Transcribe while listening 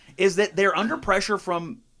is that they're under pressure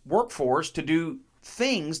from workforce to do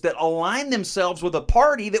things that align themselves with a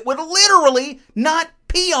party that would literally not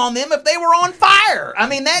pee on them if they were on fire. I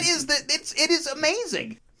mean, it is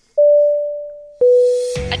amazing.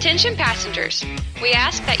 Attention passengers, we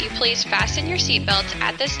ask that you please fasten your seatbelts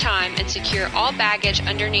at this time and secure all baggage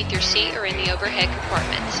underneath your seat or in the overhead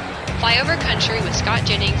compartments. Flyover Country with Scott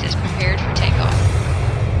Jennings is prepared for takeoff.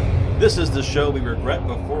 This is the show we regret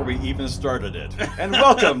before we even started it. And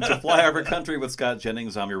welcome to Flyover Country with Scott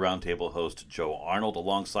Jennings. I'm your roundtable host, Joe Arnold,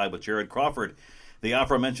 alongside with Jared Crawford, the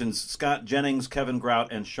aforementioned Scott Jennings, Kevin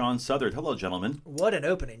Grout, and Sean Southard. Hello, gentlemen. What an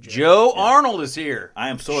opening, Joe Arnold is here. I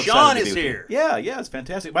am so excited Sean to be is with here. You. Yeah, it's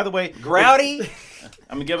fantastic. By the way, Grouty,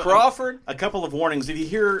 I'm gonna give Crawford. a couple of warnings. If you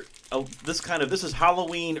hear this is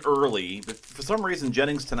Halloween early, but for some reason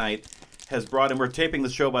Jennings tonight has brought in. We're taping the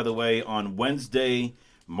show, by the way, on Wednesday,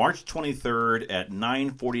 March 23rd at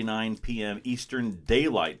 9:49 p.m. Eastern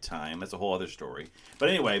Daylight Time. That's a whole other story. But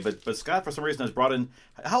anyway, but Scott, for some reason, has brought in.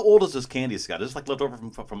 How old is this candy, Scott? Is this like left over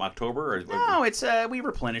from October? Or, no, it's we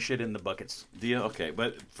replenish it in the buckets. Do you? Okay,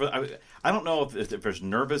 but I don't know if there's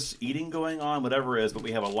nervous eating going on, whatever it is, but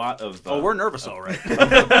we have a lot of. We're nervous, all right.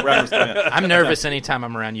 I'm nervous anytime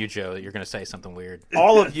I'm around you, Joe, that you're going to say something weird.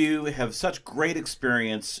 All of you have such great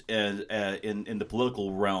experience in the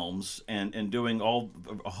political realms and doing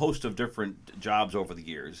a host of different jobs over the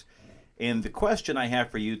years. And the question I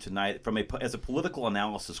have for you tonight, as a political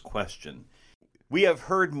analysis question, we have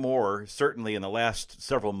heard more, certainly in the last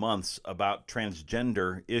several months, about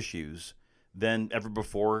transgender issues than ever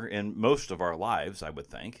before in most of our lives, I would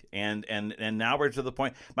think. And now we're to the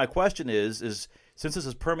point. My question is since this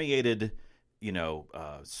has permeated,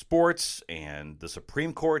 sports and the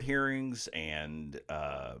Supreme Court hearings and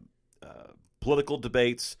political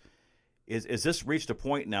debates, is this reached a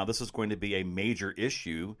point now? This is going to be a major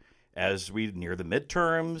issue as we near the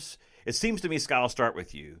midterms. It seems to me, Scott, I'll start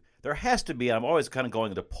with you. There has to be. I'm always kind of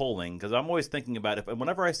going into polling because I'm always thinking about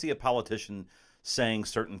whenever I see a politician saying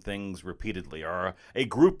certain things repeatedly, or a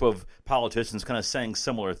group of politicians kind of saying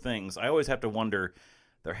similar things, I always have to wonder,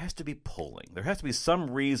 there has to be polling. There has to be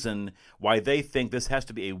some reason why they think this has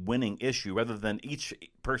to be a winning issue rather than each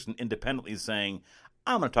person independently saying,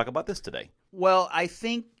 I'm going to talk about this today. Well, I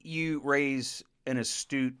think you raise an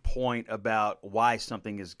astute point about why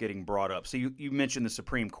something is getting brought up. So you mentioned the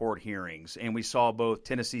Supreme Court hearings, and we saw both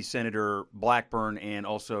Tennessee Senator Blackburn and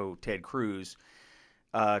also Ted Cruz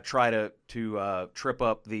try to trip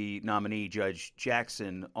up the nominee, Judge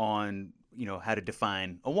Jackson, on how to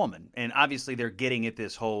define a woman. And obviously they're getting at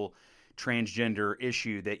this whole transgender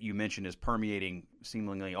issue that you mentioned is permeating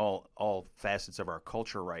seemingly all facets of our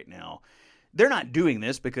culture right now. They're not doing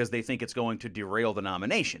this because they think it's going to derail the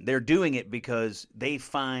nomination. They're doing it because they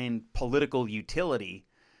find political utility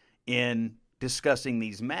in discussing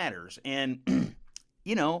these matters. And,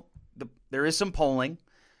 there is some polling.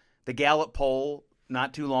 The Gallup poll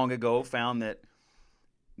not too long ago found that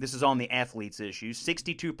this is on the athletes issue.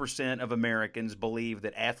 62% of Americans believe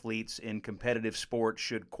that athletes in competitive sports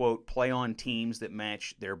should, quote, play on teams that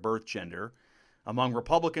match their birth gender. Among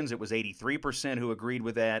Republicans, it was 83% who agreed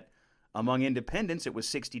with that. Among independents, it was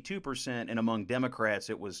 62%, and among Democrats,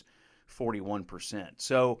 it was 41%.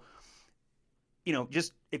 So,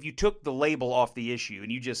 just if you took the label off the issue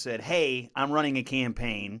and you just said, hey, I'm running a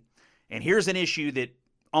campaign, and here's an issue that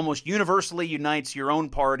almost universally unites your own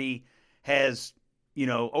party, has,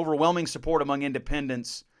 overwhelming support among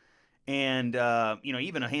independents, and,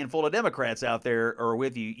 even a handful of Democrats out there are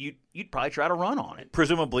with you, you'd probably try to run on it.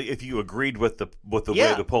 Presumably, if you agreed with the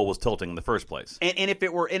way the poll was tilting in the first place. And if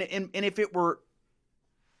it were,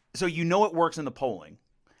 so it works in the polling,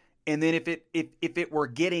 and then if it were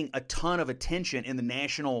getting a ton of attention in the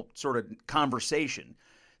national sort of conversation,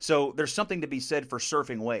 so there's something to be said for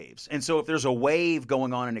surfing waves. And so if there's a wave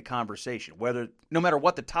going on in a conversation, no matter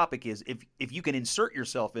what the topic is, if you can insert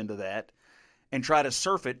yourself into that and try to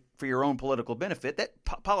surf it for your own political benefit. That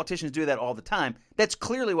politicians do that all the time. That's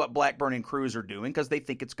clearly what Blackburn and Cruz are doing because they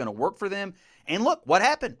think it's going to work for them. And look, what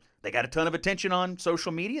happened? They got a ton of attention on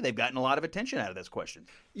social media. They've gotten a lot of attention out of this question.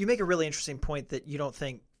 You make a really interesting point that you don't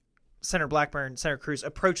think Senator Blackburn, Senator Cruz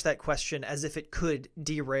approached that question as if it could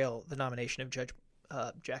derail the nomination of Judge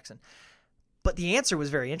Jackson. But the answer was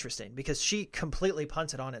very interesting because she completely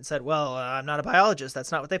punted on it and said, well, I'm not a biologist.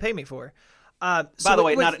 That's not what they pay me for. By the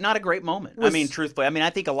way, not a great moment. Truthfully, I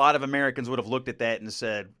think a lot of Americans would have looked at that and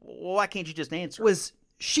said, well, why can't you just answer? Was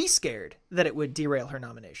she scared that it would derail her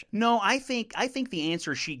nomination? No, I think the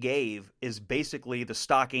answer she gave is basically the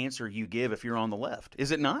stock answer you give if you're on the left.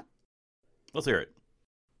 Is it not? Let's hear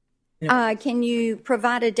it. Can you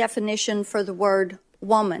provide a definition for the word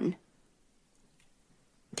woman?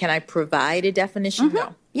 Can I provide a definition?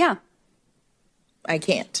 No, Yeah. I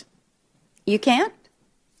can't. You can't?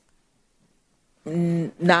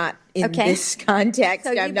 Not in Okay. this context.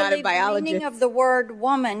 So you I'm not a believe the biologist. meaning of the word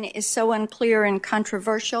woman is so unclear and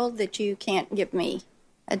controversial that you can't give me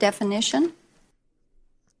a definition?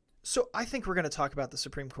 So I think we're going to talk about the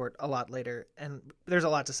Supreme Court a lot later, and there's a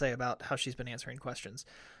lot to say about how she's been answering questions.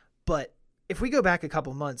 But if we go back a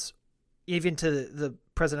couple months, even to the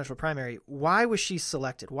presidential primary, why was she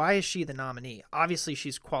selected? Why is she the nominee? Obviously,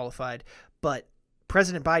 she's qualified, but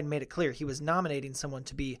President Biden made it clear he was nominating someone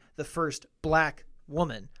to be the first black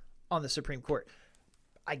woman on the Supreme Court.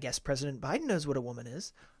 I guess President Biden knows what a woman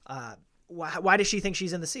is. Why does she think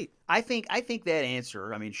she's in the seat? I think that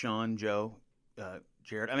answer. I mean, Sean, Joe,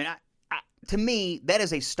 Jared. I mean, to me, that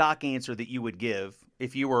is a stock answer that you would give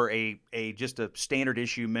if you were just a standard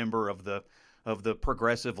issue member of the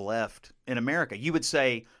progressive left in America. You would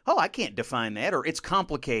say, "Oh, I can't define that," or "It's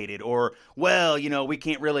complicated," or "Well, we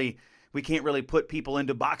can't really put people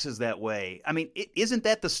into boxes that way." I mean, isn't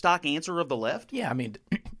that the stock answer of the left? Yeah, I mean,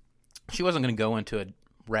 she wasn't going to go into a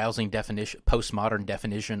rousing postmodern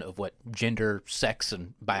definition of what gender, sex,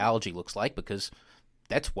 and biology looks like, because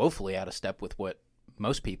that's woefully out of step with what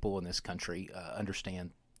most people in this country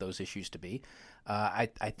understand those issues to be. I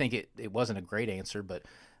think it wasn't a great answer, but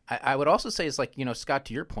I would also say it's like, Scott,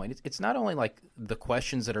 to your point, it's not only like the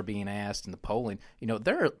questions that are being asked and the polling.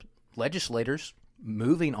 There are legislators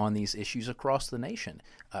moving on these issues across the nation,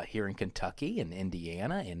 here in Kentucky and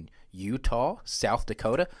Indiana and Utah, South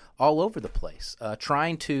Dakota, all over the place,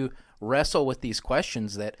 trying to wrestle with these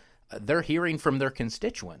questions that they're hearing from their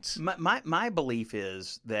constituents. My belief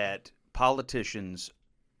is that politicians,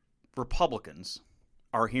 Republicans,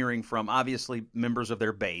 are hearing from obviously members of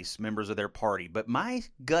their base, members of their party. But my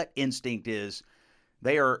gut instinct is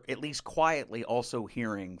they are at least quietly also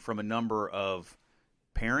hearing from a number of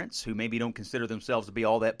parents who maybe don't consider themselves to be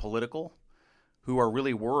all that political, who are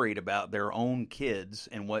really worried about their own kids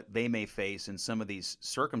and what they may face in some of these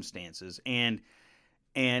circumstances. And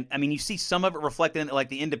I mean, you see some of it reflected in like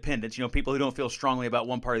the independents, people who don't feel strongly about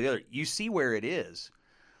one part or the other. You see where it is.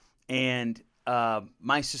 And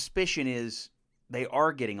my suspicion is they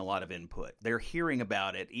are getting a lot of input. They're hearing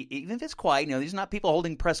about it, even if it's quiet. These are not people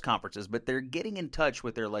holding press conferences, but they're getting in touch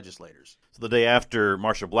with their legislators. So the day after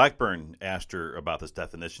Marsha Blackburn asked her about this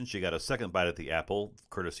definition, she got a second bite at the apple,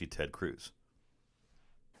 courtesy Ted Cruz.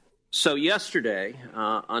 So yesterday,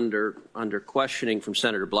 under questioning from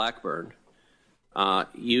Senator Blackburn,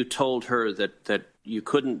 you told her that you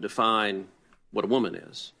couldn't define what a woman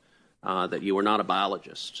is. That you were not a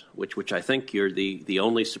biologist, which I think you're the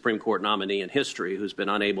only Supreme Court nominee in history who's been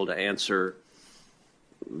unable to answer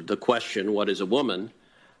the question, what is a woman?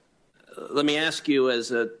 Let me ask you,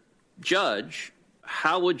 as a judge,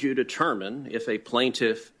 how would you determine if a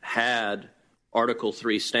plaintiff had Article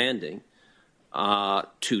III standing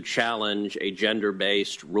to challenge a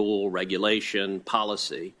gender-based rule, regulation,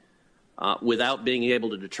 policy, without being able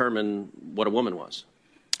to determine what a woman was?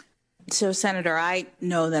 So, Senator, I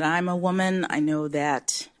know that I'm a woman. I know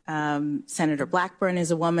that Senator Blackburn is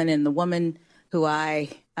a woman, and the woman who I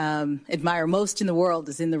admire most in the world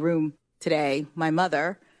is in the room today, my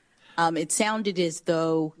mother. It sounded as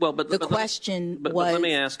though the question was... But let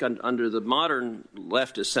me ask, under the modern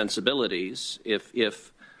leftist sensibilities,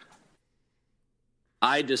 if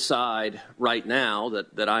I decide right now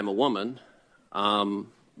that I'm a woman,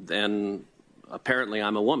 then... apparently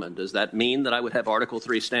I'm a woman. Does that mean that I would have Article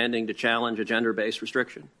III standing to challenge a gender-based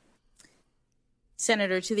restriction?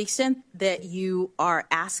 Senator, to the extent that you are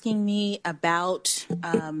asking me about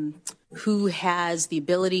who has the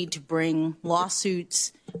ability to bring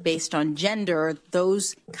lawsuits based on gender,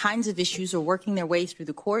 those kinds of issues are working their way through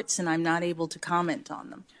the courts, and I'm not able to comment on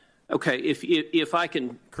them. Okay, if I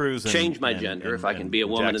can change my gender, if I can be a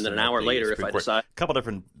woman, and then an hour later if I decide... A couple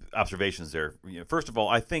different observations there. First of all,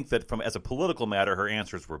 I think that as a political matter, her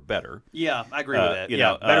answers were better. Yeah, I agree with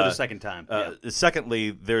that. Better the second time.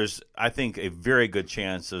 Secondly, there's, I think, a very good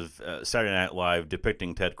chance of Saturday Night Live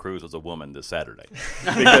depicting Ted Cruz as a woman this Saturday.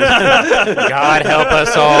 God help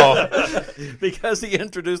us all. Because he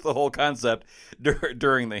introduced the whole concept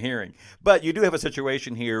during the hearing. But you do have a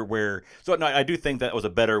situation here where, I do think that was a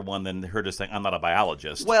better one than her just saying, I'm not a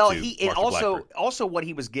biologist. Well, also what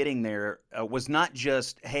he was getting there was not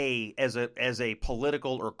just, hey, as a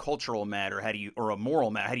political or cultural matter, or a moral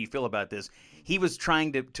matter, how do you feel about this? He was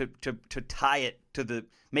trying to tie it to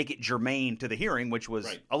make it germane to the hearing, which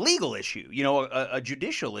was a legal issue, a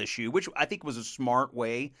judicial issue, which I think was a smart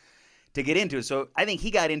way to get into it. So I think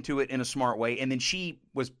he got into it in a smart way, and then she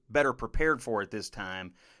was better prepared for it this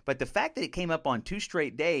time. But the fact that it came up on 2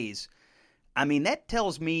 straight days, I mean, that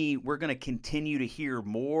tells me we're going to continue to hear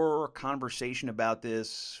more conversation about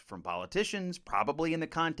this from politicians, probably in the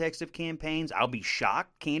context of campaigns. I'll be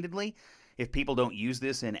shocked, candidly, if people don't use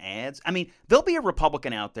this in ads. I mean, there'll be a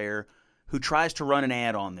Republican out there who tries to run an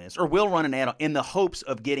ad on this, or will run an ad in the hopes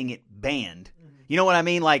of getting it banned. You know what I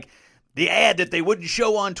mean? Like the ad that they wouldn't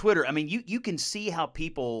show on Twitter. I mean, you can see how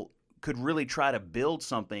people could really try to build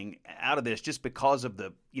something out of this just because of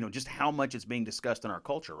the, just how much it's being discussed in our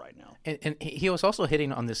culture right now. And he was also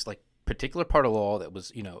hitting on this like particular part of law that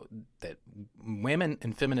was, that women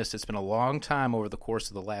and feminists, it's been a long time over the course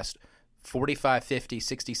of the last 45, 50,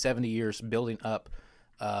 60, 70 years building up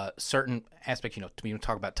certain aspects, you want to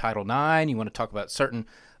talk about Title IX, you want to talk about certain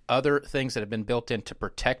other things that have been built in to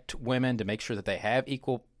protect women, to make sure that they have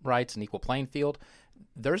equal rights and equal playing field.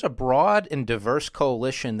 There's a broad and diverse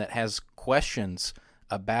coalition that has questions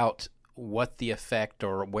about what the effect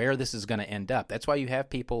or where this is going to end up. That's why you have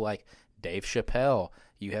people like Dave Chappelle.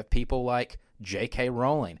 You have people like J.K.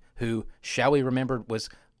 Rowling, who, shall we remember, was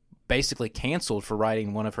basically canceled for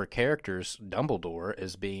writing one of her characters, Dumbledore,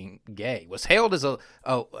 as being gay. Was hailed as a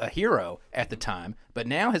hero at the time, but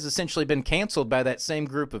now has essentially been canceled by that same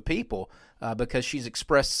group of people because she's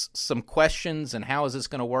expressed some questions and how is this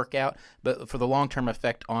going to work out, but for the long-term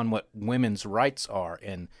effect on what women's rights are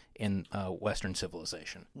in Western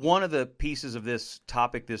civilization. One of the pieces of this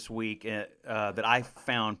topic this week that I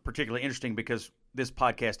found particularly interesting, because this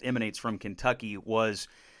podcast emanates from Kentucky, was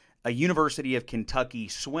a University of Kentucky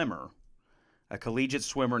swimmer, a collegiate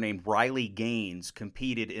swimmer named Riley Gaines,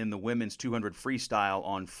 competed in the women's 200 freestyle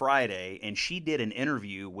on Friday, and she did an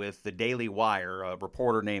interview with the Daily Wire, a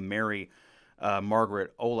reporter named Mary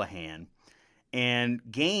Margaret Olahan. And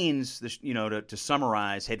Gaines, to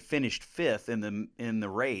summarize, had finished fifth in the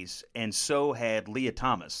race, and so had Leah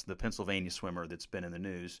Thomas, the Pennsylvania swimmer that's been in the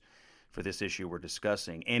news for this issue we're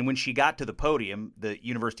discussing. And when she got to the podium, the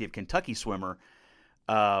University of Kentucky swimmer,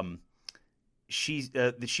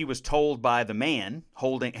 she was told by the man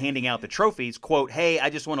handing out the trophies, quote, "Hey, I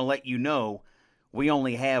just want to let you know we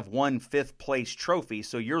only have one fifth place trophy,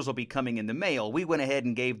 so yours will be coming in the mail. We went ahead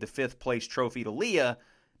and gave the fifth place trophy to Leah,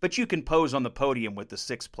 but you can pose on the podium with the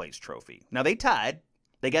sixth place trophy." Now, they tied.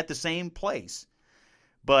 They got the same place,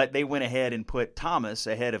 but they went ahead and put Thomas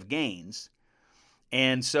ahead of Gaines.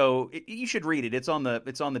 And so you should read it. It's on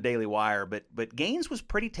the Daily Wire. But Gaines was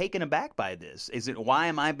pretty taken aback by this. Why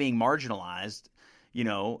am I being marginalized,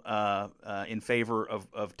 in favor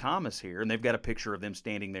of Thomas here? And they've got a picture of them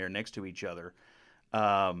standing there next to each other.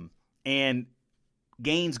 And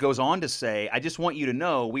Gaines goes on to say, "I just want you to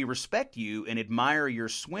know we respect you and admire your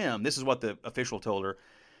swim." This is what the official told her.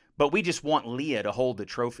 "But we just want Leah to hold the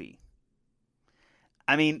trophy."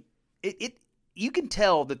 I mean, you can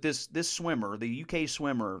tell that this swimmer, the UK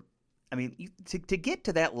swimmer, I mean, to get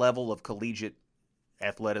to that level of collegiate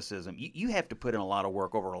athleticism, you have to put in a lot of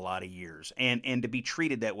work over a lot of years, and to be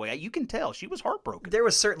treated that way, you can tell she was heartbroken. There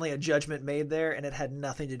was certainly a judgment made there, and it had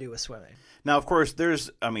nothing to do with swimming. Now, of course,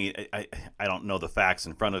 I don't know the facts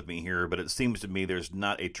in front of me here, but it seems to me there's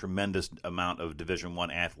not a tremendous amount of Division I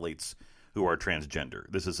athletes who are transgender.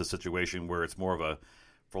 This is a situation where it's more of a,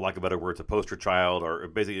 for lack of a better word, it's a poster child, or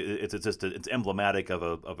basically it's emblematic of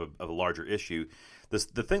a larger issue.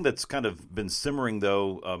 The thing that's kind of been simmering,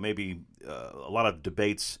 though, maybe a lot of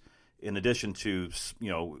debates in addition to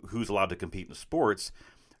who's allowed to compete in sports,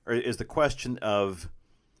 is the question of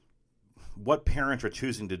what parents are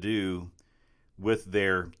choosing to do with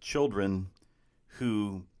their children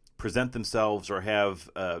who present themselves or have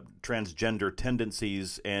transgender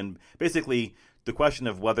tendencies, and basically the question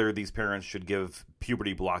of whether these parents should give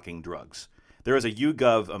puberty-blocking drugs. There is a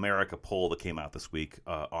YouGov America poll that came out this week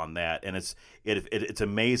on that, and it's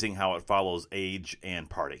amazing how it follows age and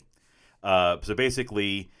party. So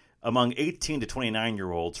basically, among 18 to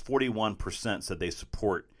 29-year-olds, 41% said they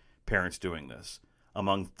support parents doing this.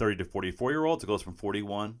 Among 30 to 44-year-olds, it goes from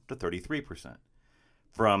 41 to 33%.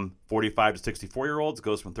 From 45 to 64-year-olds, it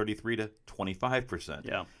goes from 33 to 25%.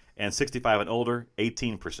 Yeah. And 65 and older,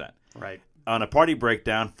 18%. Right. On a party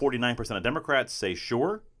breakdown, 49% of Democrats say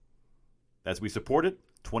sure, as we support it.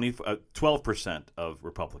 12% of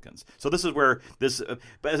Republicans. So this is where this,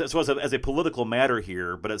 as a political matter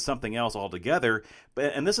here, but it's something else altogether.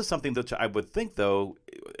 And this is something that I would think, though,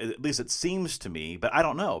 at least it seems to me, but I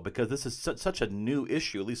don't know, because this is such a new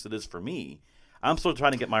issue, at least it is for me. I'm still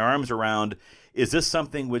trying to get my arms around, is this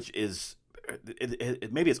something which is,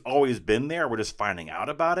 maybe it's always been there, we're just finding out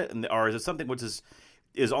about it, or is it something which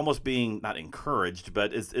is almost being, not encouraged,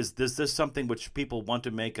 but is this something which people want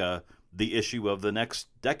to make the issue of the next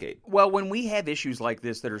decade? Well, when we have issues like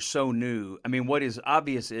this that are so new, I mean, what is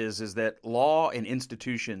obvious is that law and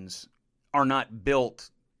institutions are not built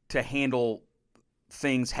to handle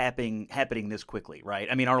things happening this quickly, right?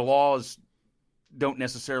 I mean, our laws don't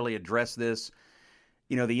necessarily address this.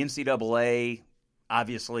 The NCAA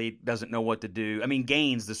obviously doesn't know what to do. I mean,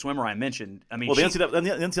 Gaines, the swimmer I mentioned, the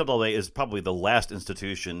NCAA is probably the last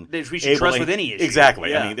institution we should trust with any issue.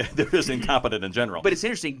 Exactly. Yeah. I mean, they're just incompetent in general. But it's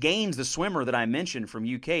interesting. Gaines, the swimmer that I mentioned from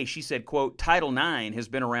UK, she said, quote, Title IX has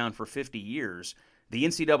been around for 50 years. The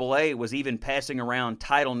NCAA was even passing around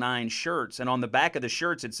Title IX shirts, and on the back of the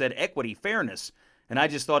shirts it said equity, fairness. And I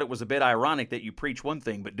just thought it was a bit ironic that you preach one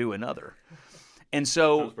thing but do another. And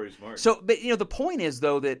so, sounds pretty smart. But the point is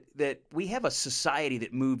though that we have a society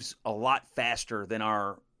that moves a lot faster than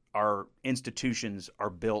our institutions are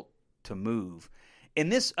built to move.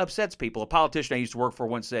 And this upsets people. A politician I used to work for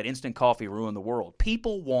once said, "Instant coffee ruined the world."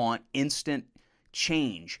 People want instant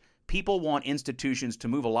change. People want institutions to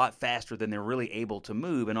move a lot faster than they're really able to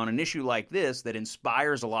move. And on an issue like this that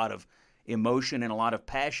inspires a lot of emotion and a lot of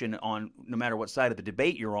passion on no matter what side of the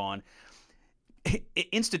debate you're on,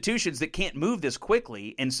 institutions that can't move this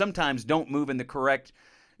quickly and sometimes don't move in the correct,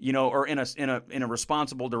 or in a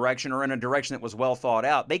responsible direction or in a direction that was well thought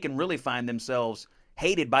out, they can really find themselves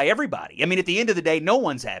hated by everybody. I mean, at the end of the day, no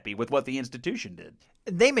one's happy with what the institution did.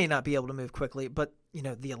 They may not be able to move quickly, but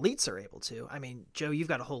the elites are able to. I mean, Joe, you've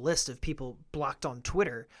got a whole list of people blocked on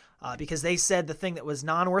Twitter because they said the thing that was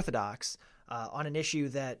non-orthodox on an issue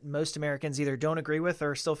that most Americans either don't agree with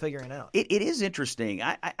or are still figuring out. It is interesting.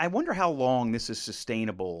 I wonder how long this is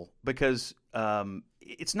sustainable because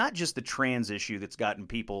it's not just the trans issue that's gotten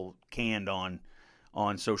people canned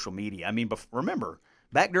on social media. I mean, remember,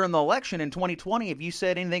 back during the election in 2020, if you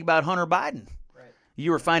said anything about Hunter Biden,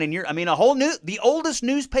 you were finding the oldest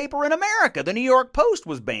newspaper in America, the New York Post,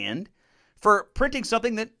 was banned for printing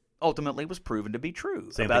something that ultimately was proven to be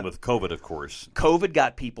true. Same thing with COVID, of course. COVID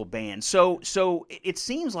got people banned. So it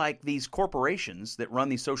seems like these corporations that run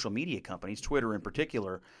these social media companies, Twitter in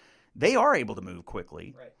particular, they are able to move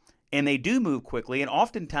quickly. Right. And they do move quickly, and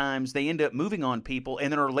oftentimes they end up moving on people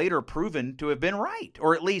and then are later proven to have been right,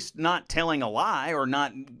 or at least not telling a lie, or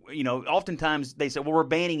not, oftentimes they say, well, we're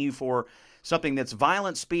banning you for something that's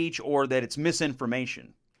violent speech or that it's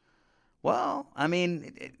misinformation. Well, I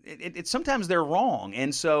mean, sometimes they're wrong,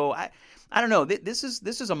 and so I don't know. This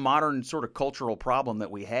is a modern sort of cultural problem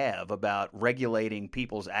that we have about regulating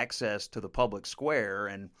people's access to the public square,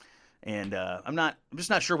 and I'm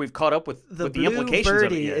just not sure we've caught up with the implications of it yet. The blue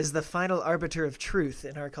birdie is the final arbiter of truth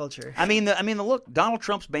in our culture. I mean, look, Donald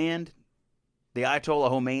Trump's banned. The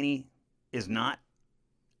Ayatollah Khomeini is not.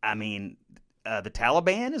 I mean, the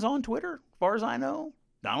Taliban is on Twitter, as far as I know.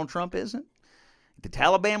 Donald Trump isn't. The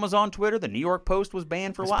Taliban was on Twitter. The New York Post was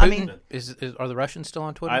banned for a while. Are the Russians still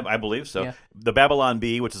on Twitter? I believe so. Yeah. The Babylon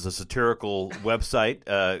Bee, which is a satirical website,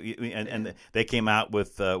 and they came out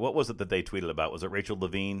with what was it that they tweeted about? Was it Rachel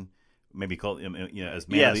Levine? Maybe called as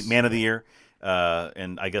Man of the Year.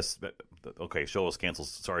 And I guess show was canceled.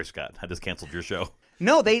 Sorry, Scott, I just canceled your show.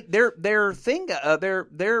 No, their thing,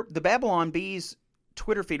 the Babylon Bee's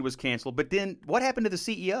Twitter feed was canceled, but then what happened to the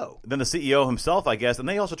CEO? Then the CEO himself, I guess, and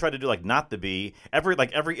they also tried to do not the bee.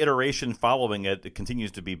 Every iteration following it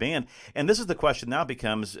continues to be banned. And this is the question now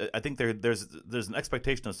becomes: I think there's an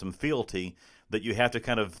expectation of some fealty that you have to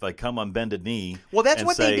kind of come on bended knee. Well, that's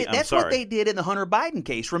what they did. That's what they did in the Hunter Biden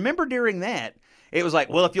case. Remember during that. It was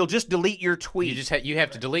well, if you'll just delete your tweet, you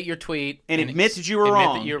have to delete your tweet and admit that you were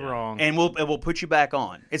wrong. That you're wrong, and we'll put you back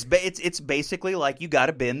on. It's basically like you got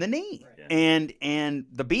to bend the knee. Right. And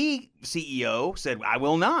the B CEO said, "I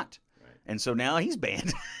will not," and so now he's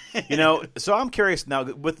banned. So I'm curious now.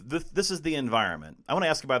 With this is the environment. I want to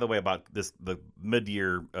ask you, by the way, about the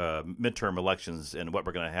midterm elections and what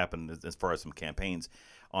we're going to happen as far as some campaigns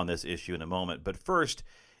on this issue in a moment. But first,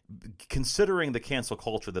 considering the cancel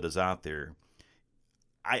culture that is out there.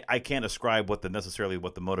 I can't ascribe what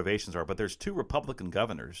the motivations are, but there's two Republican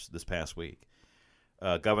governors this past week.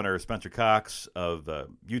 Governor Spencer Cox of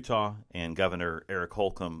Utah and Governor Eric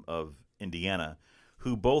Holcomb of Indiana,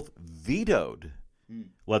 who both vetoed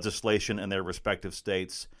legislation in their respective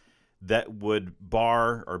states that would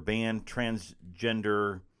bar or ban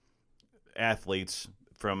transgender athletes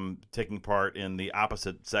from taking part in the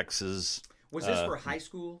opposite sexes. Was this for high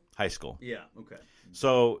school? High school. Yeah, okay.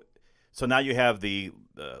 So now you have the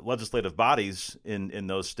legislative bodies in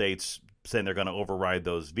those states saying they're going to override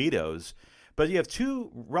those vetoes. But you have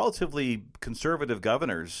two relatively conservative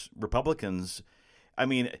governors, Republicans. I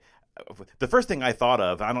mean, the first thing I thought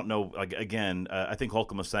of, I don't know. Again, I think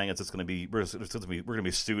Holcomb was saying it's going to be we're going to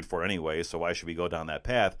be sued for anyway. So why should we go down that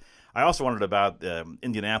path? I also wondered about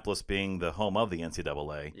Indianapolis being the home of the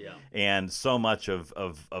NCAA, and so much of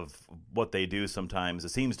what they do sometimes, it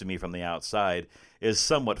seems to me from the outside, is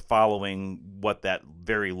somewhat following what that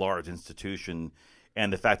very large institution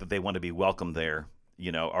and the fact that they want to be welcome there.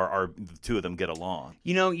 Are the two of them get along?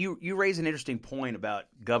 You raise an interesting point about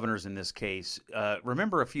governors in this case.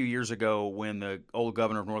 Remember a few years ago when the old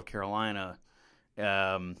governor of North Carolina,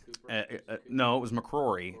 no, it was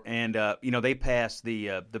McCrory, and they passed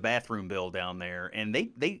the bathroom bill down there, and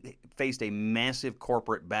they faced a massive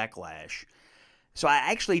corporate backlash. So I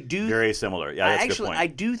actually do very similar. Yeah, that's a good point. I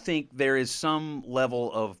do think there is some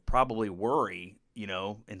level of probably worry,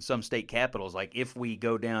 in some state capitals, like if we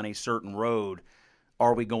go down a certain road,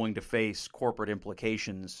 are we going to face corporate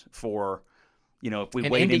implications for, if we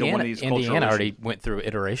wade into one of these cultural issues? Indiana already went through an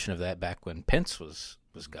iteration of that back when Pence was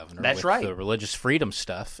governor. That's with right. The religious freedom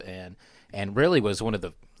stuff, and really was one of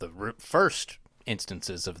the first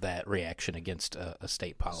instances of that reaction against a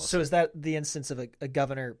state policy. So is that the instance of a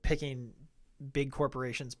governor picking big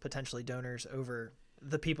corporations, potentially donors, over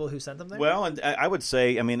the people who sent them there? Well, and I would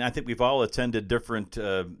say, I think we've all attended different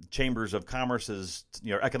chambers of commerce's,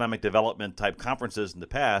 economic development type conferences in the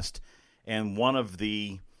past, and one of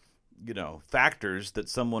the, factors that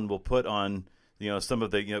someone will put on, some of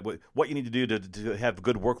the, what you need to do to have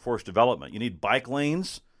good workforce development. You need bike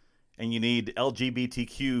lanes, and you need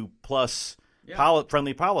LGBTQ plus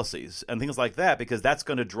friendly policies and things like that, because that's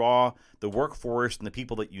going to draw the workforce and the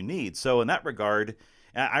people that you need. So in that regard,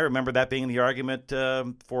 I remember that being the argument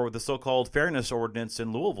for the so-called fairness ordinance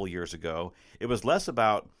in Louisville years ago. It was less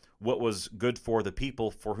about what was good for the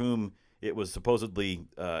people for whom it was supposedly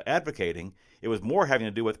advocating. It was more having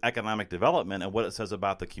to do with economic development and what it says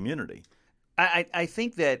about the community. I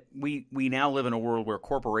think that we now live in a world where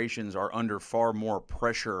corporations are under far more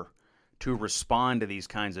pressure to respond to these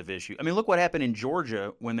kinds of issues. I mean, look what happened in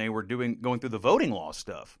Georgia when they were going through the voting law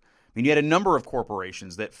stuff. I mean, you had a number of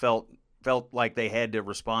corporations that felt like they had to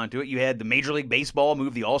respond to it. You had the Major League Baseball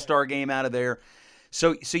move the All-Star game out of there.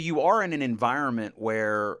 So you are in an environment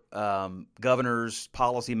where governors,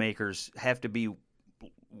 policymakers have to be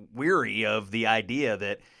weary of the idea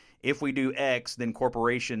that if we do X, then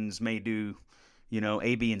corporations may do,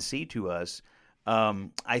 A, B, and C to us.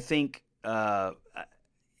 I think there's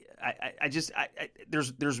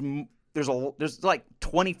like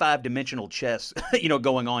 25-dimensional chess,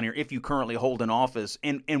 going on here if you currently hold an office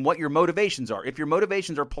and what your motivations are. If your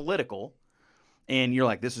motivations are political and you're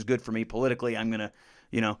like, this is good for me politically, I'm going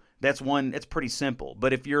to, that's pretty simple.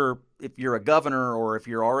 But if you're a governor, or if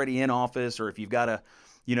you're already in office, or if you've got a,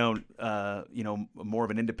 more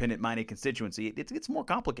of an independent-minded constituency, it's more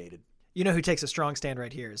complicated. You know who takes a strong stand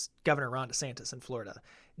right here is Governor Ron DeSantis in Florida.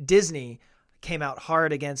 Disney came out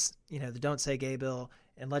hard against, the Don't Say Gay bill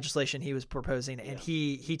and legislation he was proposing, and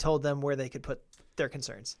he told them where they could put their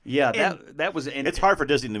concerns. Yeah, that was. And it's hard for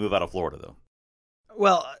Disney to move out of Florida, though.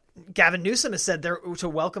 Well, Gavin Newsom has said they're to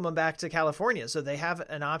welcome them back to California, so they have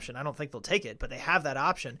an option. I don't think they'll take it, but they have that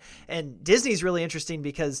option. And Disney's really interesting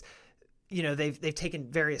because, they've taken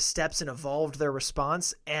various steps and evolved their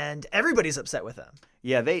response, and everybody's upset with them.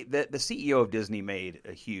 Yeah, the CEO of Disney made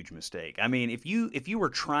a huge mistake. I mean, if you were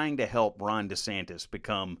trying to help Ron DeSantis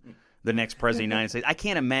become the next president of the United States, I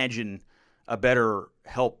can't imagine a better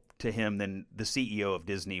help to him than the CEO of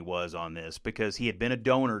Disney was on this, because he had been a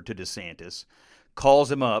donor to DeSantis, calls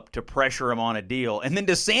him up to pressure him on a deal, and then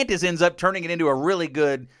DeSantis ends up turning it into a really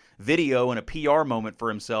good video and a PR moment for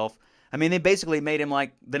himself. I mean, they basically made him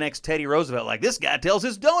like the next Teddy Roosevelt, like this guy tells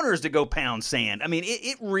his donors to go pound sand. I mean,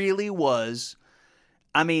 it really was.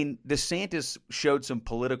 I mean, DeSantis showed some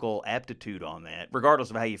political aptitude on that, regardless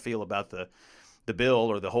of how you feel about the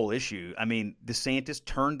bill or the whole issue. I mean, DeSantis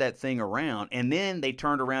turned that thing around, and then they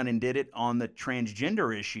turned around and did it on the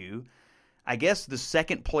transgender issue. I guess the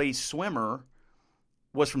second place swimmer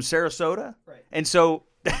was from Sarasota. Right. And so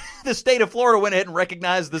the state of Florida went ahead and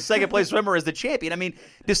recognized the second place swimmer as the champion. I mean,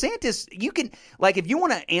 DeSantis, you can, like, if you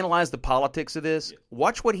want to analyze the politics of this,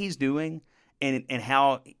 watch what he's doing and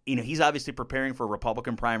how, he's obviously preparing for a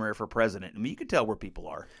Republican primary for president. I mean, you can tell where people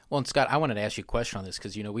are. Well, and Scott, I wanted to ask you a question on this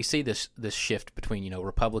because, we see this shift between,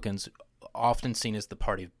 Republicans often seen as the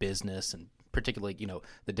party of business, and particularly,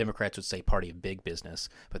 the Democrats would say party of big business.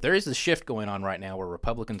 But there is this shift going on right now where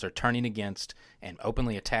Republicans are turning against and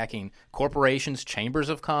openly attacking corporations, chambers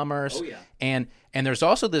of commerce. Oh, yeah. And there's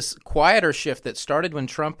also this quieter shift that started when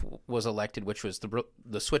Trump was elected, which was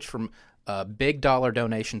the switch from big dollar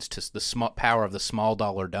donations to the small power of the small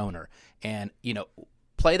dollar donor. And,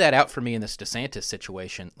 play that out for me in this DeSantis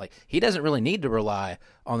situation. Like, he doesn't really need to rely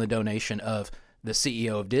on the donation of the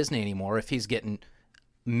CEO of Disney anymore if he's getting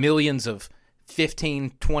millions of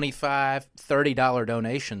 $15, $25, $30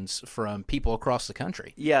 donations from people across the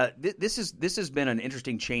country. Yeah, this has been an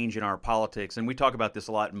interesting change in our politics, and we talk about this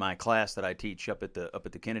a lot in my class that I teach up at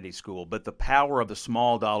the Kennedy School. But the power of the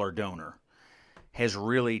small dollar donor has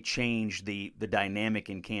really changed the dynamic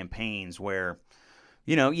in campaigns where,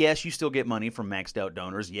 yes, you still get money from maxed out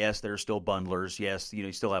donors. Yes, there are still bundlers. Yes, you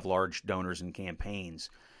still have large donors in campaigns.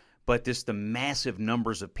 But the massive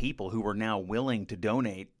numbers of people who are now willing to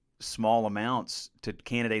donate small amounts to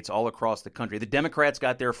candidates all across the country. The Democrats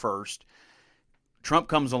got there first. Trump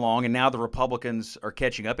comes along, and now the Republicans are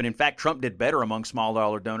catching up. And in fact, Trump did better among small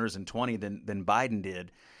dollar donors in 20 than Biden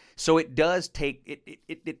did. So it does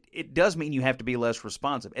it does mean you have to be less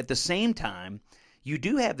responsive. At the same time, you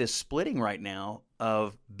do have this splitting right now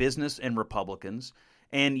of business and Republicans,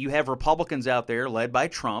 and you have Republicans out there led by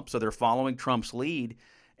Trump, so they're following Trump's lead.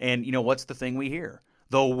 And what's the thing we hear?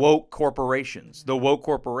 The woke corporations.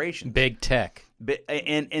 Big tech.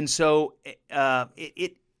 And so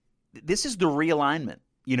this is the realignment.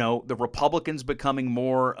 The Republicans becoming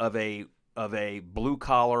more of a blue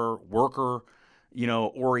collar worker,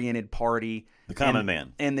 oriented party. The common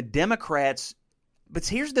man. And the Democrats. But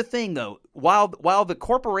here's the thing, though. While the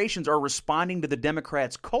corporations are responding to the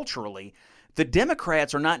Democrats culturally, the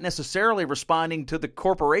Democrats are not necessarily responding to the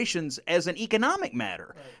corporations as an economic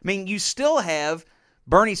matter. Right. I mean, you still have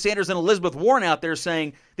Bernie Sanders and Elizabeth Warren out there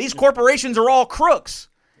saying these corporations are all crooks.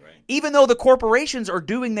 Right. Even though the corporations are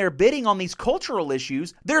doing their bidding on these cultural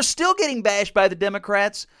issues, they're still getting bashed by the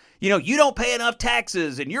Democrats. You don't pay enough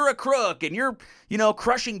taxes, and you're a crook, and you're,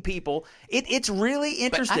 crushing people. It's really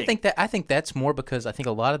interesting. But I think that's more because I think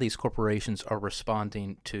a lot of these corporations are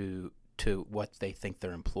responding to what they think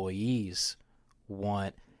their employees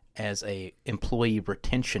want as a employee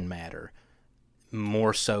retention matter,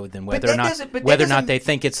 more so than whether or not they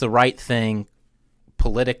think it's the right thing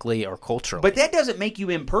politically or culturally. But that doesn't make you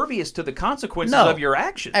impervious to the consequences of your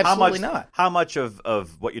actions. Absolutely not. How much of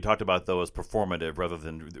what you talked about, though, is performative rather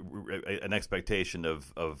than an expectation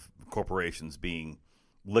of corporations being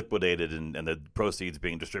liquidated and the proceeds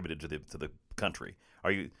being distributed to the country?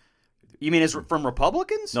 You mean as from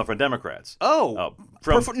Republicans? No, from Democrats. No.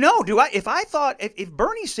 If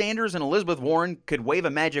Bernie Sanders and Elizabeth Warren could wave a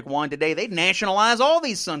magic wand today, they'd nationalize all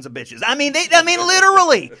these sons of bitches.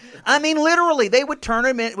 Literally, they would turn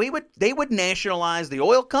them in. They would nationalize the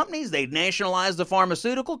oil companies. They'd nationalize the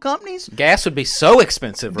pharmaceutical companies. Gas would be so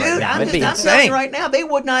expensive right now. It'd be insane. I'm telling you right now, they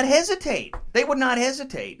would not hesitate.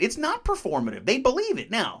 It's not performative. They believe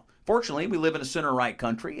it. Now, fortunately, we live in a center-right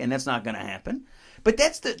country, and that's not going to happen. But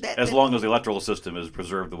as long as the electoral system is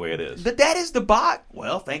preserved the way it is. But that is the box.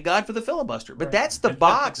 Well, thank God for the filibuster. But that's the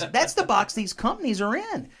box. That's the box these companies are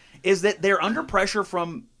in. Is that they're under pressure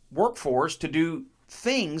from workforce to do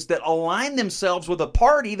things that align themselves with a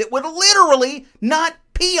party that would literally not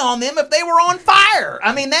pee on them if they were on fire.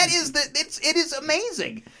 I mean, it is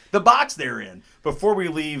amazing the box they're in. Before we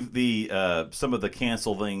leave the some of the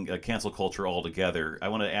cancel culture altogether, I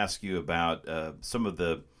want to ask you about some of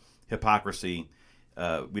the hypocrisy.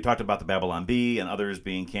 We talked about the Babylon Bee and others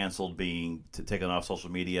being canceled, being taken off social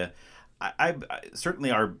media. I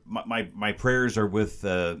certainly my prayers are with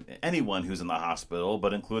anyone who's in the hospital,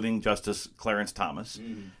 but including Justice Clarence Thomas,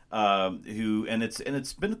 who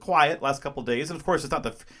it's been quiet last couple of days, and of course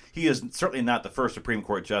he is certainly not the first Supreme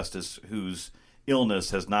Court justice whose illness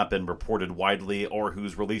has not been reported widely or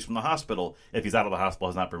who's released from the hospital. If he's out of the hospital,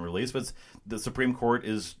 has not been released. But the Supreme Court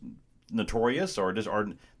is notorious,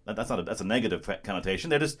 that's a negative connotation.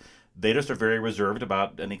 They just are very reserved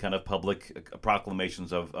about any kind of public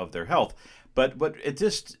proclamations of their health. But it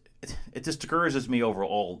just discourages me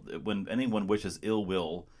overall when anyone wishes ill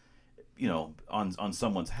will, on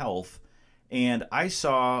someone's health. And I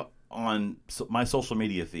saw on my social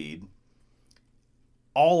media feed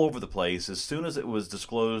all over the place, as soon as it was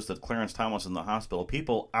disclosed that Clarence Thomas was in the hospital,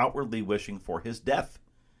 people outwardly wishing for his death,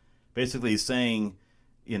 basically saying,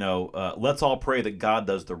 let's all pray that God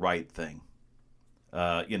does the right thing.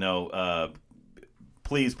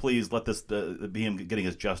 Please let this be him getting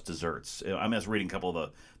his just desserts. I'm just reading a couple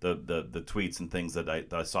of the tweets and things that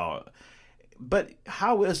I saw. But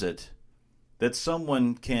how is it that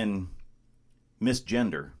someone can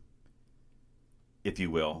misgender, if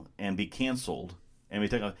you will, and be canceled and be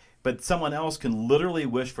taken off, but someone else can literally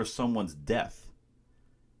wish for someone's death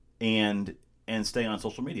and stay on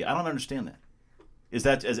social media? I don't understand that. Is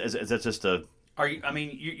that just a?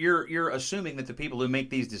 You're assuming that the people who make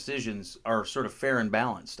these decisions are sort of fair and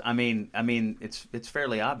balanced. I mean, it's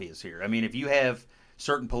fairly obvious here. I mean, if you have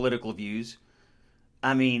certain political views,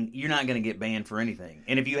 I mean, you're not going to get banned for anything.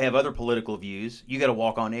 And if you have other political views, you got to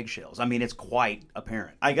walk on eggshells. I mean, it's quite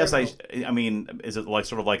apparent. I guess I mean, is it like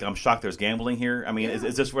sort of like I'm shocked there's gambling here? I mean,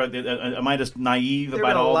 is this where am I just naive about all this? There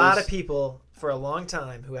have been a lot of people for a long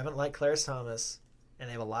time who haven't liked Clarence Thomas, and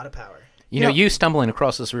they have a lot of power. You know, you stumbling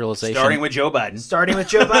across this realization. Starting with Joe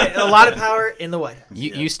Biden. A lot of power in the White House.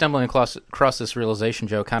 You stumbling across this realization,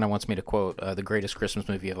 Joe, kind of wants me to quote the greatest Christmas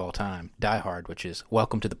movie of all time, Die Hard, which is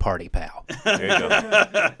 "Welcome to the Party, Pal." There you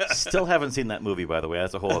go. Still haven't seen that movie, by the way.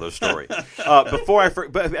 That's a whole other story.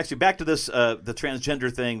 But actually, back to this the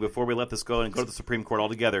transgender thing. Before we let this go and go to the Supreme Court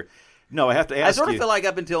altogether. No, I have to ask you. I sort of feel like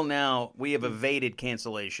up until now we have evaded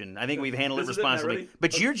cancellation. I think we've handled it responsibly. Really?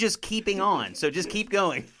 But you're just keeping on, so just keep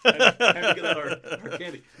going. I have to get out our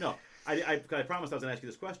candy. No, I promised I was going to ask you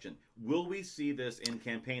this question. Will we see this in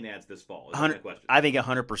campaign ads this fall? Is that the question? I think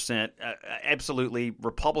 100%. Absolutely.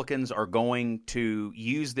 Republicans are going to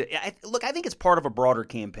use look, I think it's part of a broader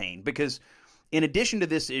campaign because in addition to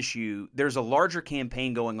this issue, there's a larger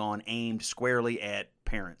campaign going on aimed squarely at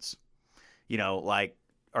parents. You know, like,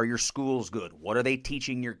 are your schools good? What are they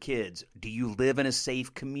teaching your kids? Do you live in a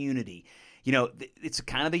safe community? You know, it's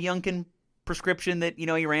kind of the Youngkin prescription that, you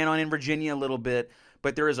know, he ran on in Virginia a little bit.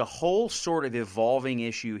 But there is a whole sort of evolving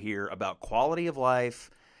issue here about quality of life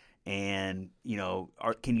and, you know,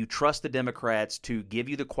 can you trust the Democrats to give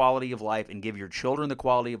you the quality of life and give your children the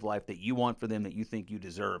quality of life that you want for them, that you think you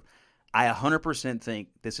deserve? I 100% think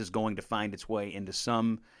this is going to find its way into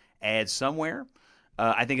some ads somewhere.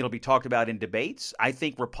 I think it'll be talked about in debates. I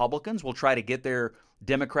think Republicans will try to get their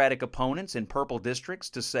Democratic opponents in purple districts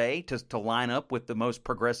to line up with the most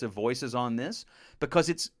progressive voices on this because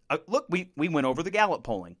it's look, we went over the Gallup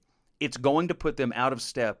polling. It's going to put them out of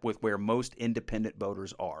step with where most independent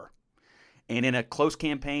voters are. And in a close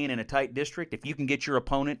campaign in a tight district, if you can get your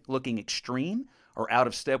opponent looking extreme or out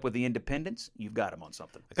of step with the independents, you've got them on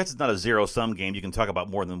something. I guess it's not a zero-sum game. You can talk about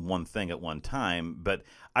more than one thing at one time, but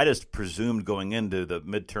I just presumed going into the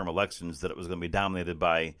midterm elections that it was going to be dominated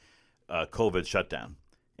by COVID shutdown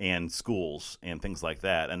and schools and things like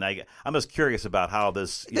that. And I'm just curious about how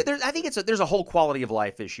this. I think there's a whole quality of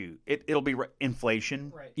life issue. It'll be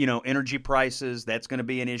inflation, right. You know, energy prices. That's going to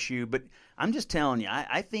be an issue. But I'm just telling you,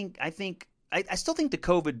 I still think the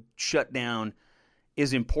COVID shutdown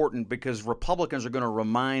is important because Republicans are going to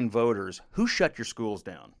remind voters who shut your schools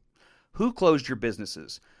down, who closed your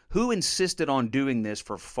businesses, who insisted on doing this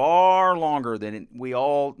for far longer than we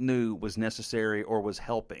all knew was necessary or was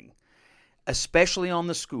helping, especially on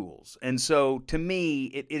the schools. And so to me,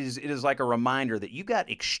 it is like a reminder that you got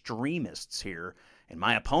extremists here, and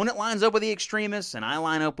my opponent lines up with the extremists, and I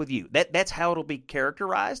line up with you. That's how it'll be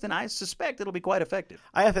characterized, and I suspect it'll be quite effective.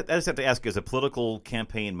 I just have to ask, does a political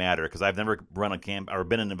campaign matter? Because I've never run or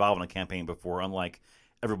been involved in a campaign before, unlike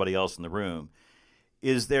everybody else in the room.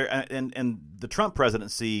 Is there and the Trump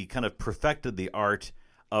presidency kind of perfected the art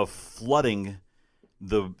of flooding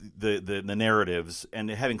the narratives and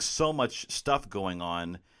having so much stuff going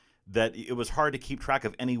on that it was hard to keep track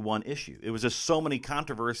of any one issue. It was just so many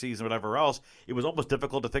controversies and whatever else. It was almost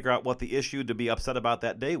difficult to figure out what the issue to be upset about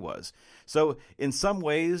that day was. So in some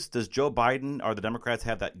ways, does Joe Biden or the Democrats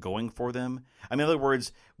have that going for them? I mean, in other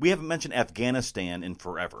words, we haven't mentioned Afghanistan in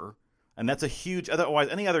forever. And that's a huge, otherwise,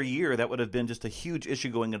 any other year, that would have been just a huge issue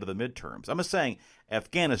going into the midterms. I'm just saying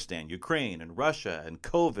Afghanistan, Ukraine, and Russia, and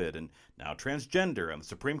COVID, and now transgender, and the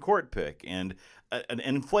Supreme Court pick, and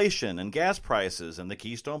inflation, and gas prices, and the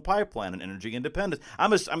Keystone Pipeline, and energy independence.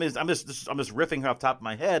 I'm just riffing off the top of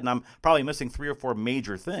my head, and I'm probably missing 3 or 4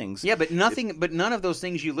 major things. Yeah, but none of those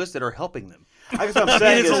things you listed are helping them. I guess what I'm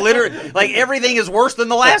saying it's literally like everything is worse than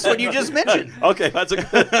the last one you just mentioned. Okay, that's a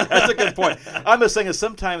good point. I'm just saying is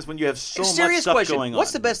sometimes when you have so much stuff going on.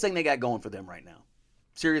 What's the best thing they got going for them right now?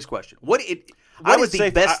 Serious question. What is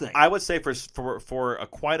the best thing? I would say for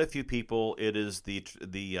quite a few people, it is the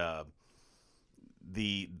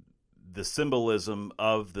symbolism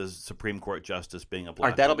of the Supreme Court justice being a black. All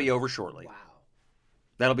right, that'll be over shortly. Wow.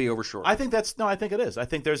 That'll be over shortly. I think it is. I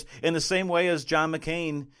think there's, in the same way as John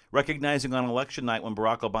McCain recognizing on election night when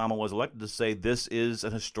Barack Obama was elected to say this is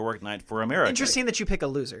an historic night for America. Interesting that you pick a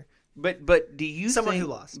loser. But do you who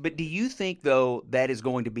lost? But do you think though that is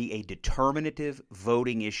going to be a determinative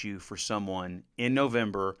voting issue for someone in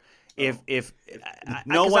November? I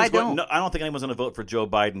don't think anyone's going to vote for Joe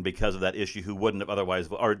Biden because of that issue who wouldn't have otherwise,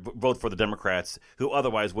 or vote for the Democrats who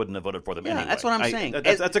otherwise wouldn't have voted for them anyway. That's what I'm saying.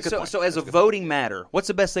 That's a good point. So as a voting matter, what's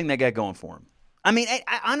the best thing they got going for him? I mean,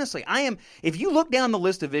 honestly, if you look down the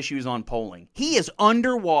list of issues on polling, he is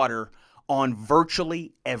underwater on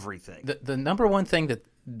virtually everything. The number one thing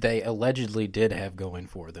they allegedly did have going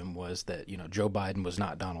for them was that, Joe Biden was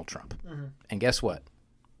not Donald Trump. And guess what?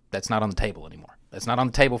 That's not on the table anymore. That's not on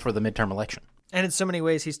the table for the midterm election. And in so many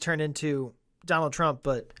ways, he's turned into Donald Trump,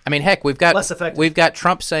 but heck, we've got less effective. We've got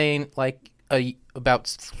Trump saying about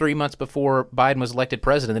 3 months before Biden was elected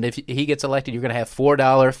president, that if he gets elected, you're going to have $4,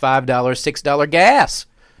 $5, $6 gas,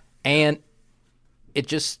 and it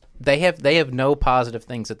just they have no positive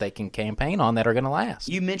things that they can campaign on that are going to last.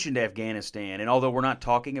 You mentioned Afghanistan, and although we're not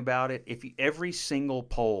talking about it, every single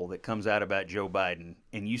poll that comes out about Joe Biden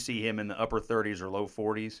and you see him in the upper 30s or low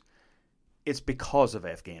 40s, it's because of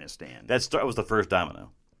Afghanistan. That was the first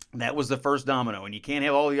domino. That was the first domino, and you can't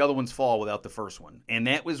have all the other ones fall without the first one. And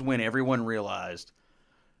that was when everyone realized,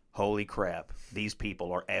 holy crap, these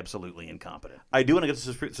people are absolutely incompetent. I do want to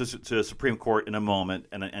get to the Supreme Court in a moment,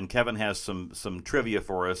 and Kevin has some trivia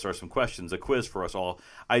for us, or some questions, a quiz for us all.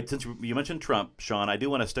 Since you mentioned Trump, Sean, I do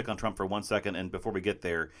want to stick on Trump for 1 second, and before we get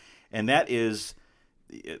there, and that is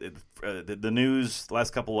the news the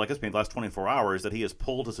last couple, maybe the last 24 hours, that he has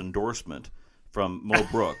pulled his endorsement from Mo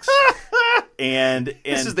Brooks. And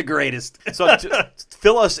this is the greatest. So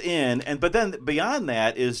fill us in, but then beyond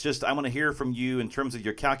that is just I want to hear from you in terms of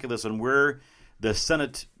your calculus on where the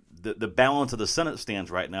Senate, the balance of the Senate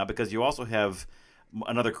stands right now, because you also have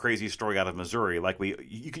another crazy story out of Missouri.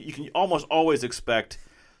 You can almost always expect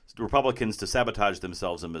Republicans to sabotage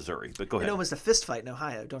themselves in Missouri. But go ahead. It was a fist fight in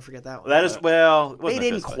Ohio. Don't forget that one. That is they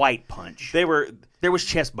didn't quite punch. There was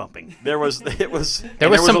chest bumping. There was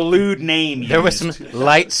some lewd name used. There was some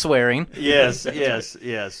light swearing. Yes.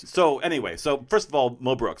 So anyway, first of all,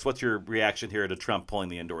 Mo Brooks, what's your reaction here to Trump pulling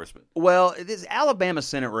the endorsement? Well, this Alabama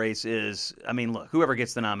Senate race is, look, whoever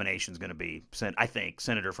gets the nomination is going to be, I think,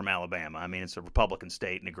 senator from Alabama. It's a Republican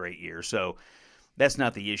state in a great year, so that's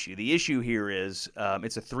not the issue. The issue here is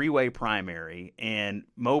it's a three-way primary, and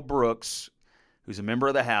Mo Brooks, who's a member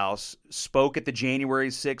of the House, spoke at the January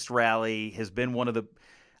 6th rally, has been one of the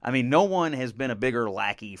no one has been a bigger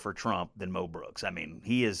lackey for Trump than Mo Brooks.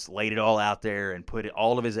 He has laid it all out there and put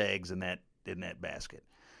all of his eggs in that basket.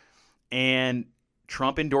 And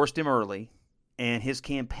Trump endorsed him early, and his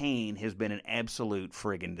campaign has been an absolute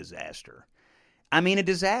friggin' disaster. A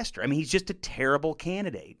disaster. He's just a terrible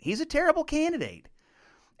candidate. He's a terrible candidate.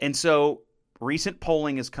 And so recent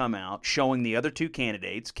polling has come out showing the other two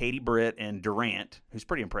candidates, Katie Britt and Durant, who's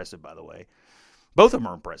pretty impressive, by the way. Both of them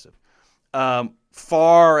are impressive.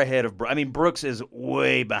 Far ahead of Brooks. Brooks is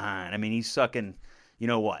way behind. He's sucking, you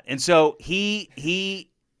know what. And so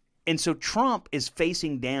so Trump is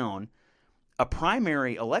facing down a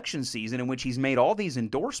primary election season in which he's made all these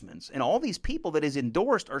endorsements, and all these people that he's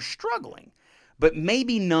endorsed are struggling, but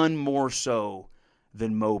maybe none more so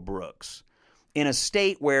than Mo Brooks. In a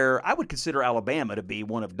state where I would consider Alabama to be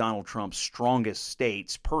one of Donald Trump's strongest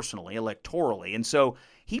states personally, electorally. And so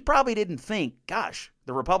he probably didn't think, gosh,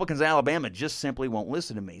 the Republicans in Alabama just simply won't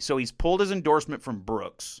listen to me. So he's pulled his endorsement from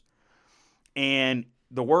Brooks. And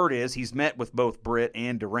the word is he's met with both Britt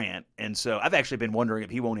and Durant. And so I've actually been wondering if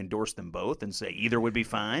he won't endorse them both and say either would be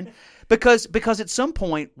fine. Because at some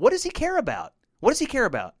point, what does he care about? What does he care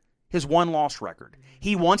about? His one-loss record.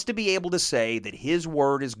 He wants to be able to say that his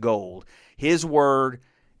word is gold. His word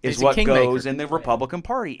is what goes in the Republican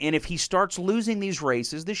Party. And if he starts losing these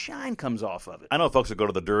races, the shine comes off of it. I know folks that go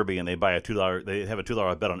to the Derby and they buy they have a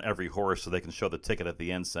 $2 bet on every horse so they can show the ticket at the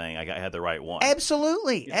end saying, I had the right one.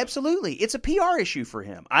 Absolutely. Yeah. Absolutely. It's a PR issue for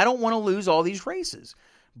him. I don't want to lose all these races.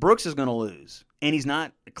 Brooks is going to lose. And he's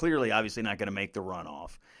obviously not going to make the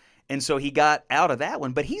runoff. And so he got out of that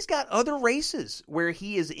one. But he's got other races where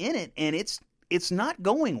he is in it, and it's not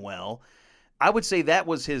going well. I would say that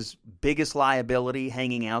was his biggest liability,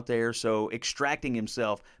 hanging out there, so extracting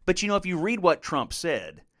himself. But, if you read what Trump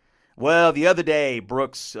said, well, the other day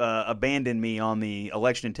Brooks abandoned me on the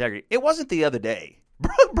election integrity. It wasn't the other day.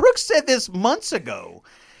 Brooks said this months ago.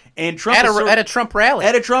 And Trump at a Trump rally.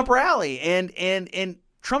 At a Trump rally. And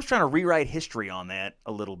Trump's trying to rewrite history on that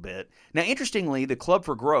a little bit. Now, interestingly, the Club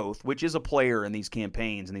for Growth, which is a player in these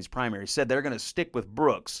campaigns and these primaries, said they're going to stick with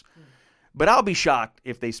Brooks. But I'll be shocked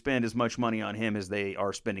if they spend as much money on him as they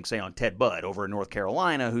are spending, say, on Ted Budd over in North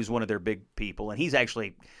Carolina, who's one of their big people. And he's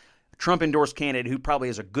actually a Trump-endorsed candidate who probably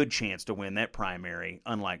has a good chance to win that primary,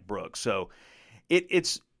 unlike Brooks. So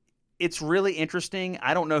it's it's really interesting.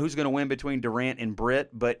 I don't know who's going to win between Durant and Britt,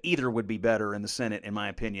 but either would be better in the Senate, in my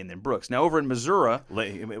opinion, than Brooks. Now, over in Missouri,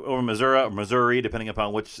 Missouri, depending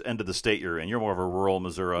upon which end of the state you're in, you're more of a rural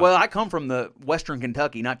Missouri. Well, I come from the western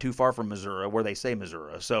Kentucky, not too far from Missouri, where they say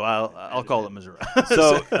Missouri, so I'll call it Missouri.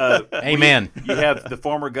 So, Amen. You have the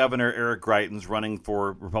former governor Eric Greitens running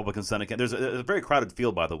for Republican Senate. There's a very crowded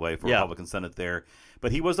field, by the way, for Republican Senate there.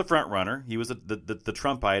 But he was the front runner. He was the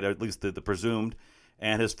Trumpite, or at least the presumed.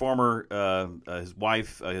 And his former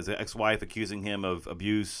his ex-wife, accusing him of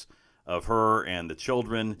abuse of her and the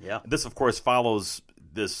children. Yeah. This, of course, follows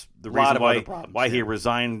the reason why he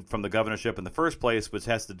resigned from the governorship in the first place, which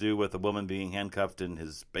has to do with a woman being handcuffed in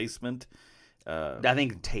his basement. I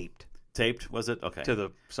think taped. Taped, was it? Okay. To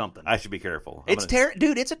the something. I should be careful.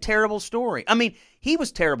 Dude, it's a terrible story. I mean, he was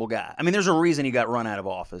a terrible guy. I mean, there's a reason he got run out of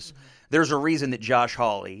office. Mm-hmm. There's a reason that Josh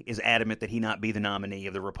Hawley is adamant that he not be the nominee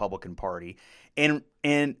of the Republican Party. And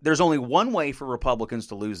there's only one way for Republicans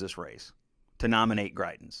to lose this race, to nominate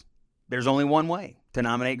Greitens. There's only one way to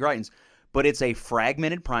nominate Greitens. But it's a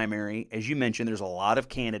fragmented primary. As you mentioned, there's a lot of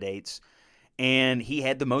candidates. And he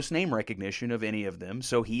had the most name recognition of any of them.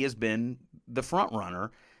 So he has been the front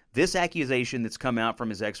runner. This accusation that's come out from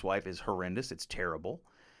his ex-wife is horrendous. It's terrible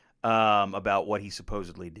about what he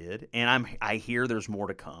supposedly did. And I hear there's more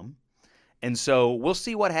to come. And so we'll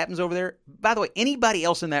see what happens over there. By the way, anybody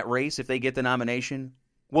else in that race, if they get the nomination,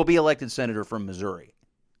 will be elected senator from Missouri.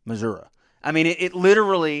 I mean, it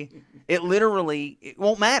literally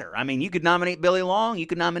won't matter. I mean, you could nominate Billy Long. You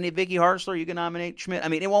could nominate Vicky Hartzler. You could nominate Schmidt. I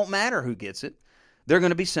mean, it won't matter who gets it. They're going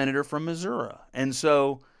to be senator from Missouri. And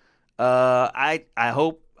so I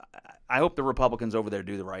hope the Republicans over there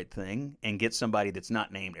do the right thing and get somebody that's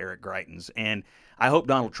not named Eric Greitens. And I hope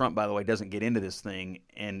Donald Trump, by the way, doesn't get into this thing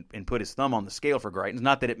and put his thumb on the scale for Greitens.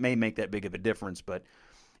 Not that it may make that big of a difference, but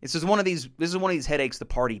this is one of these headaches the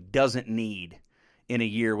party doesn't need in a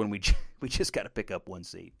year when we just got to pick up one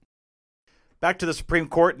seat. Back to the Supreme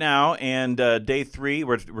Court now, and day 3.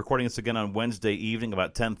 We're recording this again on Wednesday evening,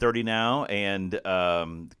 about 10:30 now, and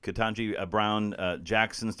Ketanji Brown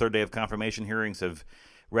Jackson's third day of confirmation hearings have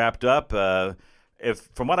wrapped up.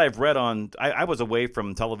 From what I've read I was away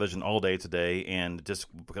from television all day today, and just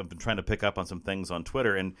I've been trying to pick up on some things on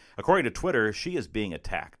Twitter. And according to Twitter, she is being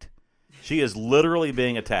attacked. She is literally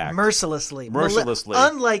being attacked mercilessly.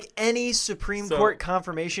 Unlike any Supreme Court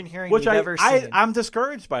confirmation hearing you've ever seen. I'm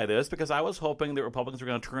discouraged by this because I was hoping that Republicans were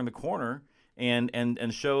going to turn the corner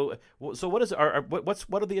and show. So what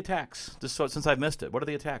are the attacks? Just since I've missed it, what are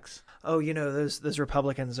the attacks? Oh, those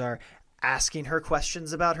Republicans are asking her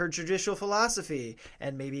questions about her judicial philosophy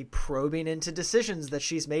and maybe probing into decisions that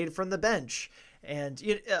she's made from the bench, and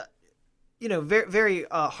very very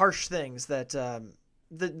harsh things that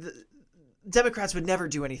the Democrats would never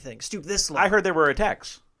do anything stoop this low. I heard there were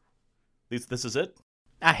attacks. This is it.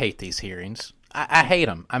 I hate these hearings. I hate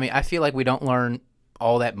them. I mean, I feel like we don't learn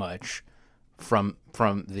all that much from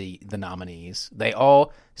the nominees. They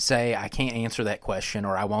all say, I can't answer that question,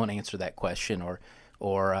 or I won't answer that question,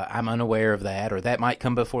 or I'm unaware of that, or that might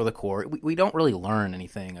come before the court. We don't really learn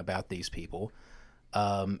anything about these people.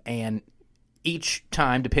 And each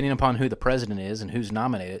time, depending upon who the president is and who's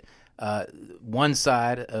nominated, one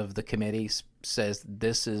side of the committee says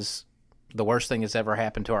this is the worst thing that's ever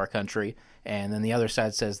happened to our country, and then the other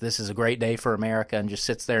side says this is a great day for America and just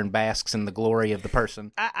sits there and basks in the glory of the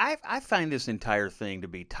person. I find this entire thing to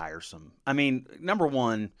be tiresome. I mean, number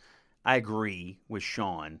one, I agree with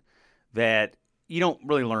Sean that you don't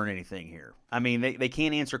really learn anything here. I mean, they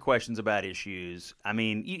can't answer questions about issues. I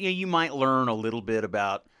mean, you might learn a little bit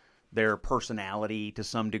about their personality to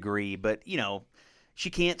some degree, but, she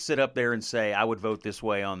can't sit up there and say, I would vote this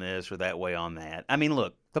way on this or that way on that. I mean,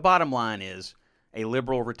 look, the bottom line is a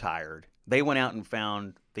liberal retired. They went out and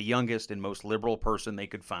found the youngest and most liberal person they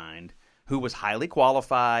could find who was highly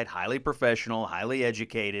qualified, highly professional, highly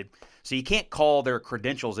educated. So you can't call their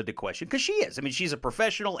credentials into question because she is. I mean, she's a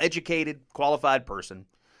professional, educated, qualified person.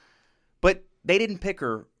 But they didn't pick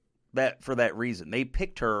her for that reason. They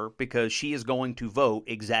picked her because she is going to vote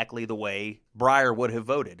exactly the way Breyer would have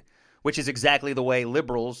voted, which is exactly the way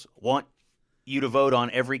liberals want you to vote on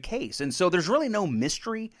every case. And so there's really no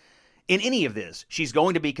mystery in any of this. She's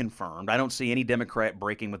going to be confirmed. I don't see any Democrat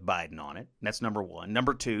breaking with Biden on it. That's number one.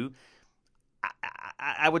 Number two,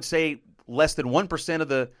 I would say less than 1% of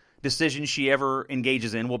the decisions she ever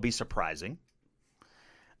engages in will be surprising.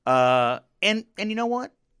 And you know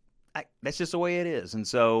what? That's just the way it is. And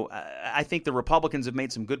so I think the Republicans have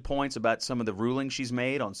made some good points about some of the rulings she's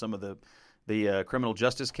made on some of the criminal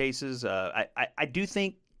justice cases. I do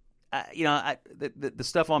think, the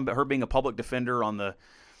stuff on her being a public defender on the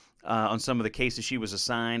on some of the cases she was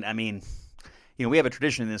assigned. I mean, we have a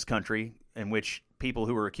tradition in this country in which people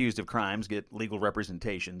who are accused of crimes get legal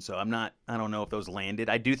representation. So I don't know if those landed.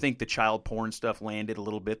 I do think the child porn stuff landed a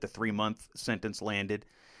little bit. The 3-month sentence landed.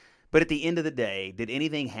 But at the end of the day, did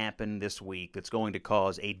anything happen this week that's going to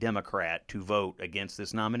cause a Democrat to vote against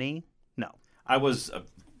this nominee? No. I was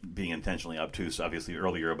being intentionally obtuse, obviously,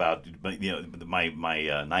 earlier about my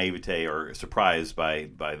naivete or surprise by.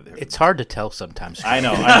 It's hard to tell sometimes. I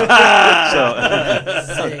know. So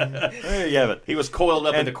there you have it. He was coiled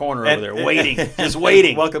up in the corner over there, waiting, just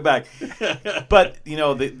waiting. Welcome back. But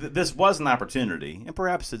this was an opportunity, and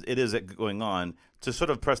perhaps it is going on, to sort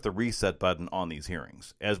of press the reset button on these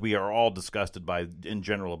hearings, as we are all disgusted in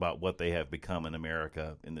general about what they have become in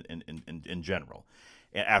America in general.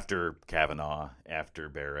 After Kavanaugh, after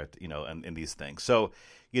Barrett, and these things. So,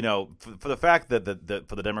 for the fact that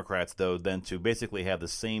for the Democrats, though, then to basically have the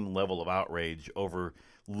same level of outrage over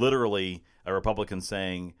literally a Republican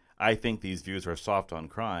saying, I think these views are soft on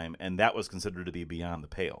crime, and that was considered to be beyond the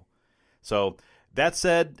pale. So, that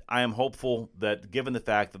said, I am hopeful that given the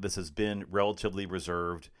fact that this has been relatively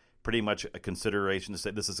reserved, pretty much a consideration to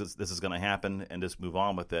say this is going to happen and just move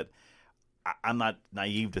on with it, I'm not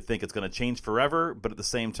naive to think it's going to change forever, but at the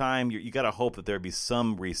same time, you got to hope that there be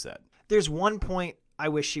some reset. There's one point I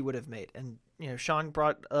wish she would have made, and Sean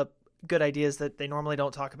brought up good ideas that they normally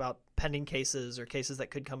don't talk about pending cases or cases that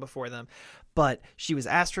could come before them, but she was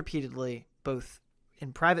asked repeatedly, both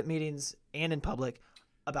in private meetings and in public,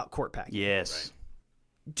 about court packing. Yes.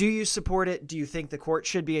 Right. Do you support it? Do you think the court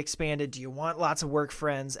should be expanded? Do you want lots of work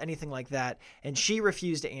friends? Anything like that? And she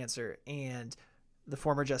refused to answer, and the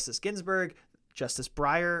former Justice Ginsburg, Justice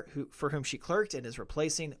Breyer, for whom she clerked and is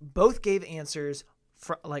replacing, both gave answers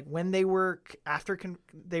when they were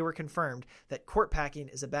they were confirmed that court packing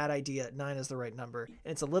is a bad idea. 9 is the right number,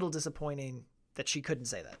 and it's a little disappointing that she couldn't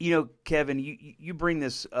say that. Kevin, you bring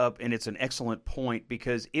this up, and it's an excellent point,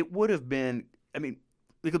 because it would have been. I mean,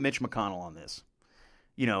 look at Mitch McConnell on this.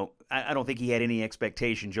 I don't think he had any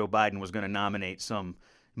expectation Joe Biden was going to nominate some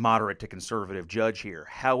moderate to conservative judge here.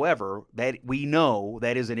 However, that we know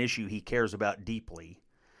that is an issue he cares about deeply,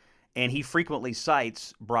 and he frequently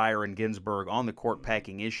cites Breyer and Ginsburg on the court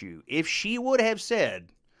packing issue. If she would have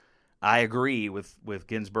said, I agree with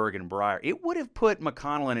Ginsburg and Breyer, it would have put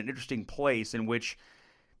McConnell in an interesting place in which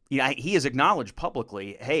he has acknowledged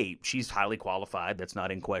publicly, hey, she's highly qualified. That's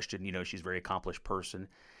not in question. She's a very accomplished person.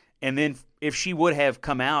 And then if she would have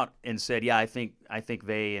come out and said, yeah, I think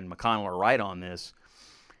they and McConnell are right on this,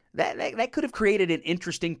 that could have created an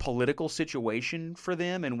interesting political situation for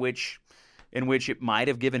them in which it might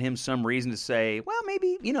have given him some reason to say, well,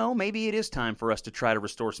 maybe it is time for us to try to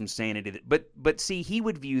restore some sanity. But see, he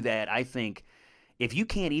would view that, I think, if you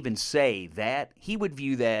can't even say that, he would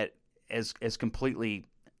view that as completely,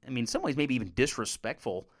 in some ways maybe even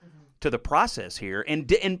disrespectful to the process here.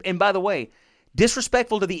 And by the way,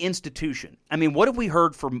 disrespectful to the institution. What have we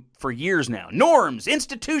heard for years now? Norms,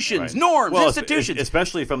 institutions, right. Institutions.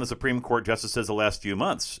 Especially from the Supreme Court justices the last few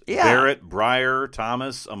months. Yeah. Barrett, Breyer,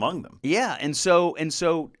 Thomas, among them. Yeah, and so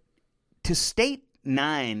to state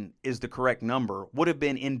 9 is the correct number would have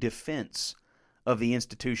been in defense of the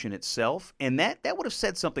institution itself, and that would have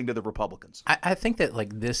said something to the Republicans. I think that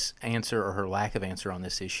this answer or her lack of answer on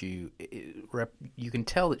this issue, you can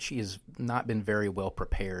tell that she has not been very well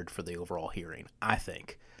prepared for the overall hearing. I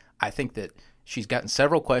think that she's gotten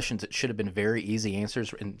several questions that should have been very easy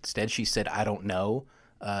answers. Instead, she said, I don't know,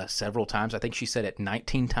 several times. I think she said it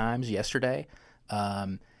 19 times yesterday.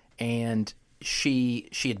 And she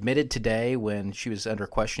admitted today when she was under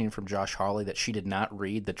questioning from Josh Hawley that she did not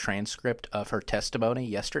read the transcript of her testimony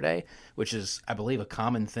yesterday, which is, I believe, a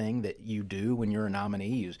common thing that you do when you're a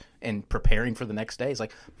nominee and preparing for the next day. It's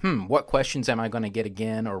like, what questions am I going to get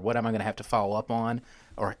again, or what am I going to have to follow up on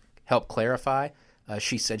or help clarify?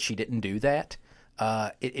 She said she didn't do that.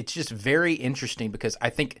 It's just very interesting because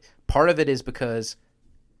I think part of it is because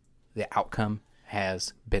the outcome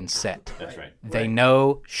has been set. That's right. They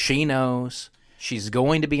know, she knows, she's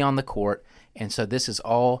going to be on the court, and so this is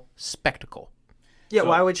all spectacle. Yeah,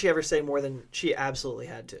 why would she ever say more than she absolutely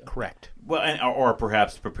had to? Correct. Well, or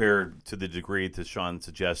perhaps prepared to the degree that Sean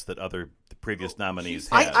suggests that the previous nominees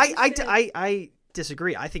have. I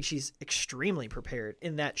disagree. I think she's extremely prepared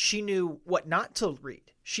in that she knew what not to read.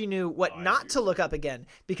 She knew what not to look up again,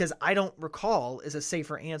 because I don't recall is a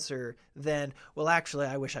safer answer than, well, actually,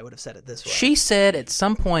 I wish I would have said it this way. She said at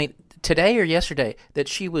some point today or yesterday that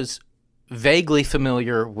she was vaguely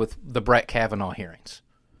familiar with the Brett Kavanaugh hearings.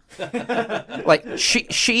 Like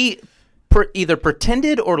she either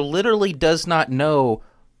pretended or literally does not know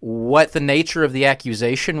what the nature of the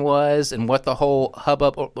accusation was and what the whole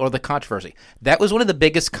hubbub or the controversy. That was one of the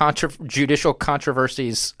biggest judicial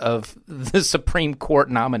controversies of the Supreme Court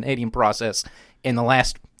nominating process in the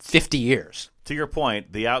last 50 years. To your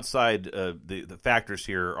point, the outside the factors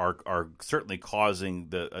here are certainly causing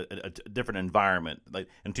a different environment.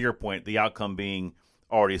 And to your point, the outcome being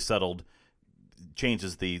already settled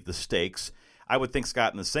changes the stakes. I would think,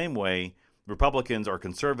 Scott, in the same way, Republicans or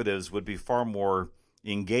conservatives would be far more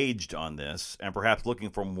engaged on this and perhaps looking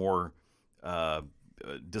for more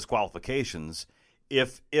disqualifications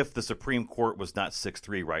if the Supreme Court was not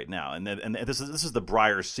 6-3 right now. And this is the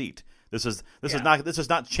Breyer seat. This is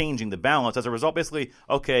not changing the balance. As a result, basically,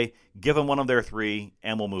 okay, give them one of their three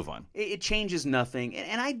and we'll move on. It changes nothing.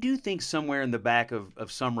 And I do think somewhere in the back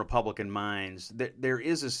of some Republican minds that there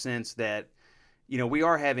is a sense that, we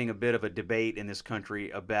are having a bit of a debate in this country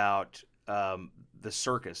about the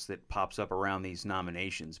circus that pops up around these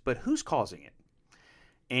nominations. But who's causing it?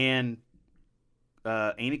 And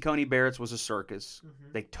Amy Coney Barrett's was a circus.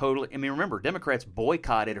 Mm-hmm. They totally. remember, Democrats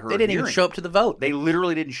boycotted her. They didn't even show up to the vote. They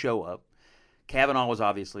literally didn't show up. Kavanaugh was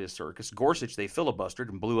obviously a circus. Gorsuch, they filibustered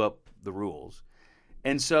and blew up the rules.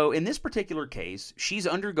 And so, in this particular case, she's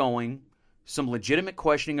undergoing some legitimate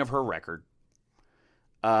questioning of her record.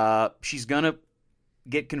 She's gonna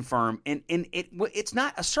get confirmed, and it's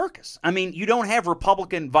not a circus. You don't have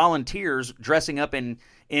Republican volunteers dressing up in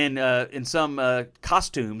some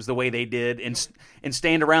costumes the way they did and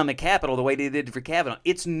stand around the Capitol the way they did for Kavanaugh.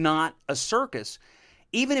 It's not a circus.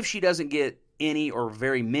 Even if she doesn't get any or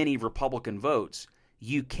very many Republican votes,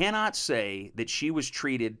 you cannot say that she was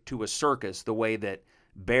treated to a circus the way that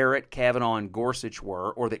Barrett, Kavanaugh, and Gorsuch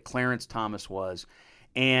were, or that Clarence Thomas was.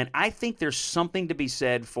 And I think there's something to be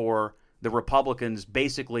said for the Republicans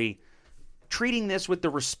basically treating this with the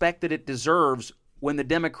respect that it deserves when the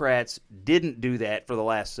Democrats didn't do that for the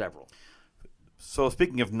last several. So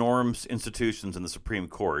speaking of norms, institutions, in the Supreme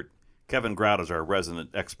Court, Kevin Grout is our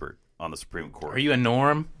resident expert on the Supreme Court. Are you a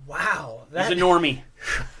norm? Wow. He's a normie.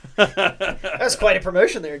 That's quite a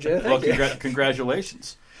promotion there, Joe. Thank you.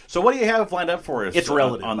 Congratulations. So what do you have lined up for us? It's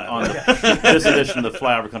relative. On this edition of the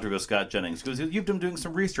Flyover Country with Scott Jennings, because you've been doing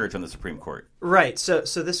some research on the Supreme Court. Right. So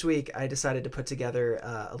this week I decided to put together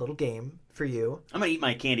a little game for you. I'm gonna eat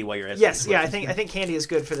my candy while you're asking. Yes. Yeah. I think candy is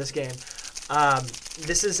good for this game.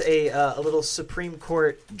 This is a little Supreme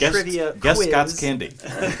Court trivia quiz. Guess Scott's candy.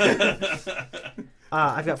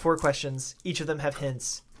 I've got 4 questions. Each of them have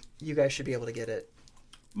hints. You guys should be able to get it.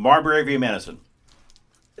 Marbury v. Madison.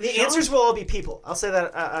 The answers will all be people. I'll say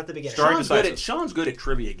that at the beginning. Sean's good at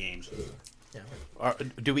trivia games. Yeah.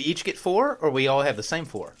 Do we each get 4, or we all have the same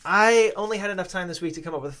 4? I only had enough time this week to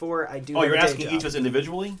come up with 4. I do. Oh, you're asking each of us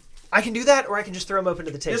individually? I can do that, or I can just throw them open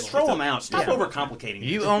to the table. Just throw them out. Stop overcomplicating it.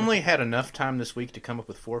 You only had enough time this week to come up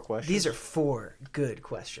with 4 questions? These are 4 good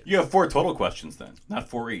questions. You have 4 total questions then, not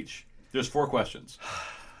 4 each. There's 4 questions.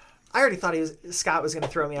 I already thought Scott was going to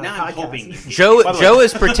throw me on now a podcast. I'm hoping. Joe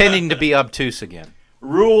is pretending to be obtuse again.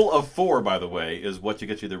 Rule of 4, by the way, is what you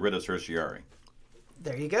get you the writ of certiorari.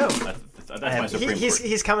 There you go. That's my Supreme Court.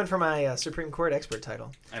 He's coming for my Supreme Court expert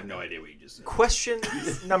title. I have no idea what you just said. Question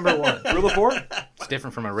number 1. Rule of 4? It's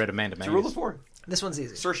different from a writ of mandamus. It's a rule of 4. This one's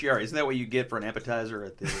easy. Certiorari. Isn't that what you get for an appetizer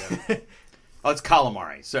at the... Oh, it's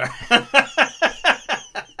calamari. Sorry.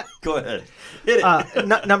 Go ahead. Hit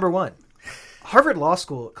it. Number 1. Harvard Law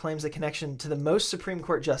School claims a connection to the most Supreme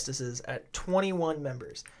Court justices at 21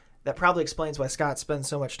 members. That probably explains why Scott spends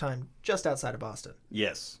so much time just outside of Boston.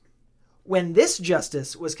 Yes. When this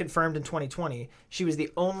justice was confirmed in 2020, she was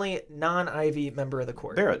the only non-Ivy member of the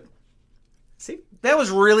court. Barrett. See? That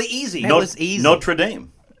was really easy. That was easy. Notre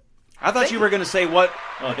Dame. I thought you were going to say what...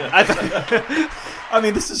 Oh, yeah. I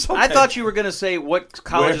mean, this is okay. I thought you were going to say what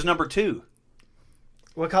college is number 2.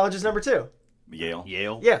 What college is number 2? Yale.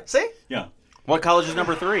 Yeah, see? Yeah. What college is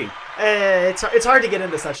number 3? It's hard to get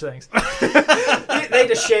into such things. They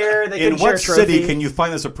just share. They In can share what a trophy. city can you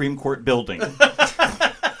find the Supreme Court building?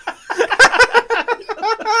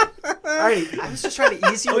 Alrighty, I was just trying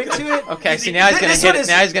to ease you into it. Okay, see now he's going to hit it.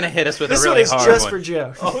 Now he's going to hit us with a really hard one. This one is just for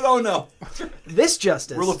Joe. Oh no! This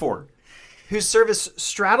justice, Rule of 4, whose service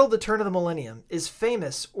straddled the turn of the millennium, is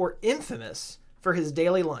famous or infamous for his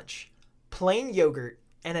daily lunch: plain yogurt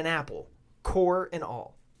and an apple, core and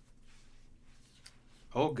all.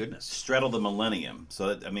 Oh, goodness. Straddle the millennium.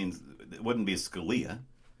 So that it wouldn't be Scalia.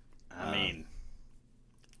 I mean,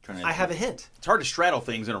 I have a hint. It's hard to straddle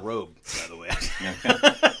things in a robe, by the way.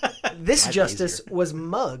 This justice was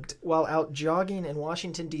mugged while out jogging in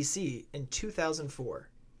Washington, D.C. in 2004.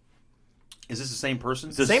 Is this the same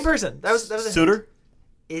person? Same person. That was a Souter?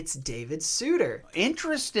 It's David Souter.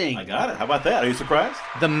 Interesting. I got it. How about that? Are you surprised?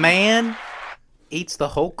 The man eats the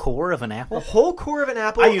whole core of an apple? The whole core of an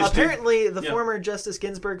apple. I used to. Apparently, the Yeah. former Justice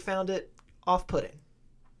Ginsburg found it off-putting.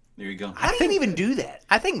 There you go. I didn't even do that.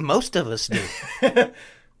 I think most of us do.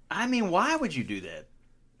 I mean, why would you do that?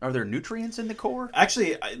 Are there nutrients in the core?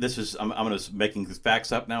 Actually, I'm going to making these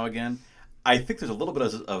facts up now again. I think there's a little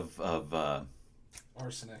bit of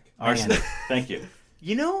Arsenic. arsenic. Thank you.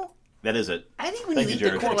 You know, That is it. I think when Thank you you, eat the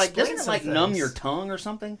Jared. core, like, doesn't Explain it like some numb things. your tongue or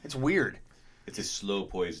something? It's weird. It's a slow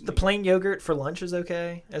poison. The plain yogurt for lunch is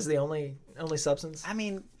okay as the only substance. I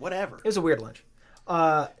mean, whatever. It was a weird lunch.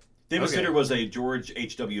 David Okay. Souter was a George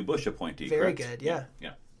H.W. Bush appointee. Very correct? good, yeah.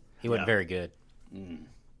 Yeah. He wasn't very good.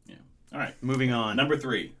 Yeah. All right. Moving on. Number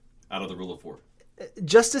 3 out of the rule of 4.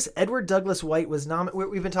 Justice Edward Douglas White was nominated.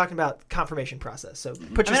 We've been talking about confirmation process, so put I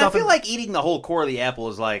mean, I yourself feel in. like eating the whole core of the apple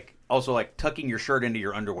is like also like tucking your shirt into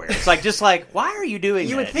your underwear. It's like just like, why are you doing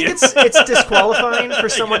You that? would think it's disqualifying for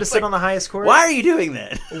someone to sit on the highest court. Why are you doing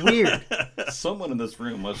that? Weird. Someone in this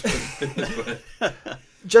room must have.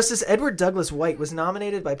 Justice Edward Douglas White was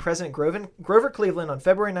nominated by President Grover Cleveland on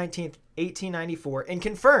February 19th, 1894, and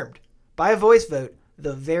confirmed by a voice vote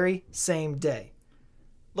the very same day.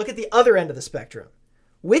 Look at the other end of the spectrum.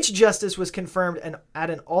 Which justice was confirmed at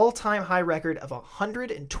an all-time high record of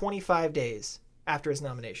 125 days after his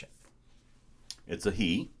nomination? It's a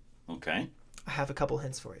he. Okay. I have a couple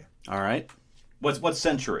hints for you. All right. What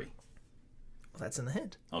century? Well, that's in the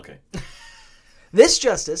hint. Okay. This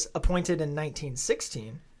justice, appointed in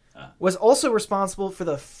 1916, was also responsible for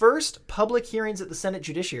the first public hearings at the Senate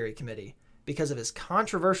Judiciary Committee because of his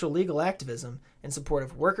controversial legal activism in support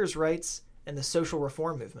of workers' rights and the social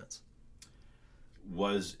reform movements.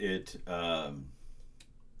 Was it from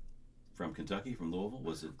Kentucky, from Louisville?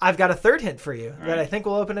 Was it? I've got a third hint for you that right. I think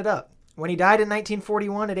will open it up. When he died in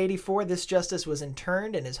 1941 at 84, this justice was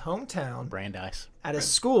interned in his hometown Brandeis. at a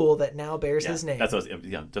school that now bears his name. That's what I was,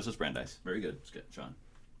 yeah, Justice Brandeis. Very good. It's good, Sean.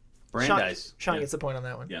 Brandeis. Sean gets the point on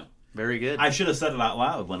that one. Yeah. Very good. I should have said it out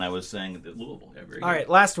loud when I was saying that Louisville. Yeah, very All good. right,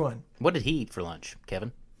 last one. What did he eat for lunch,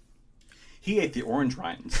 Kevin? He ate the orange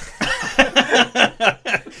rinds.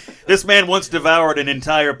 This man once devoured an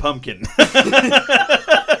entire pumpkin.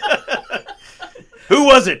 Who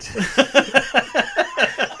was it?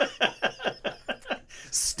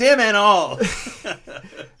 Stem and all.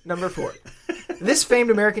 Number 4. This famed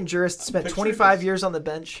American jurist spent 25 years on the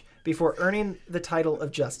bench before earning the title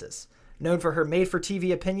of justice. Known for her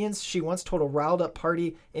made-for-TV opinions, she once told a riled-up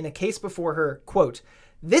party in a case before her, quote,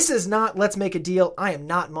 "This is not Let's Make a Deal. I am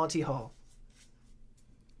not Monty Hall."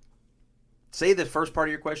 Say the first part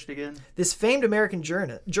of your question again. This famed American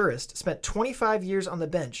jurist spent 25 years on the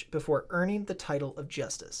bench before earning the title of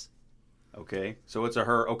justice. Okay. So it's a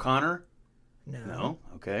her. O'Connor? No. No.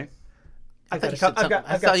 Okay. I I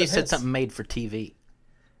thought you said hints. something made for TV.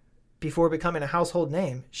 Before becoming a household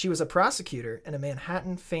name, she was a prosecutor and a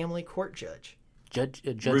Manhattan family court judge. Judge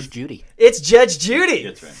Ruth- Judy. It's Judge Judy.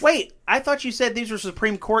 That's right. Wait, I thought you said these were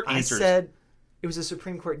Supreme Court answers. I said it was a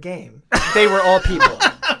Supreme Court game. They were all people.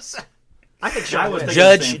 I think I Sean was wins. thinking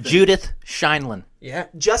the Judge same thing. Judith Scheinlin. Yeah,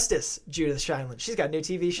 Justice Judith Scheinlin. She's got a new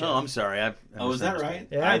TV show. Oh, I'm sorry. Oh, is that right?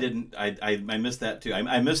 Yeah. I didn't. I missed that too.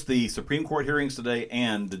 I missed the Supreme Court hearings today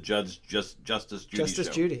and the Justice Judy Justice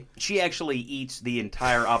show. Judy. She actually eats the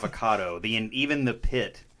entire avocado, even the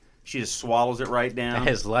pit. She just swallows it right down. That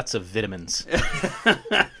has lots of vitamins.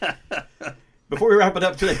 Before we wrap it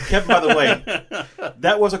up today, Kevin, by the way,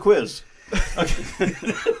 that was a quiz. Okay.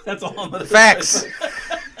 That's all I'm going to Facts.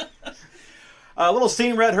 A little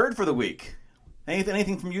seen, read, heard for the week.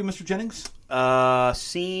 Anything from you, Mr. Jennings?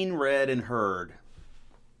 Seen, read, and heard.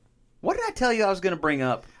 What did I tell you I was going to bring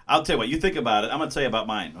up? I'll tell you what. You think about it. I'm going to tell you about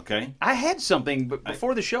mine, okay? I had something, but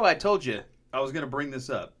before the show I told you I was going to bring this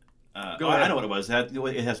up. Go ahead. I know what it was. It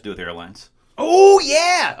has to do with airlines. Oh,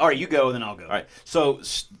 yeah! All right, you go, then I'll go. All right. So,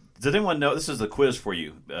 does anyone know? This is a quiz for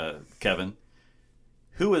you, Kevin.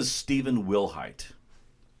 Who is Stephen Wilhite?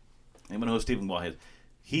 Anyone know who Stephen Wilhite is?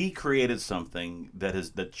 He created something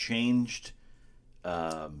that changed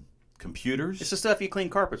computers. It's the stuff you clean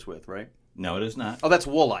carpets with, right? No, it is not. Oh, that's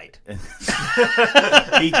Woolite.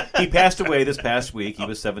 He passed away this past week. He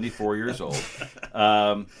was 74 years old.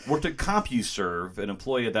 Worked at CompuServe, an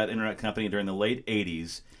employee of that internet company during the late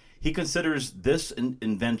 80s. He considers this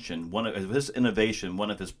innovation, one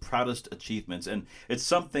of his proudest achievements, and it's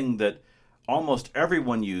something that almost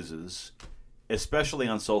everyone uses, especially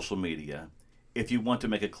on social media, if you want to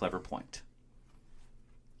make a clever point.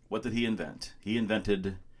 What did he invent? He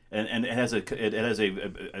invented, and it has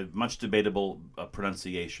a much debatable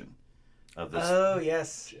pronunciation of this. Oh,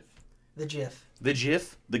 yes. The GIF. The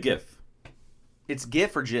GIF? The GIF. It's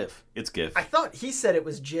GIF or GIF? It's GIF. I thought he said it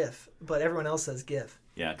was Jif, but everyone else says GIF.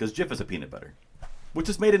 Yeah, because Jif is a peanut butter, which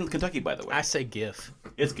is made in Kentucky, by the way. I say GIF.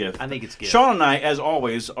 It's GIF. I think it's GIF. Sean and I, as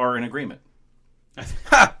always, are in agreement.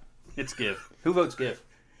 It's GIF. Who votes GIF?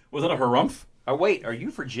 Was that a harumph? Oh, wait, are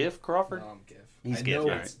you for GIF, Crawford? No, I'm GIF. He's I GIF. know All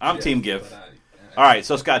right. it's I'm GIF, Team GIF. but All right,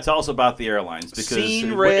 so Scott, tell us about the airlines, because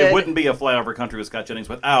Scene it red. wouldn't be a flyover country with Scott Jennings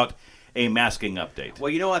without a masking update.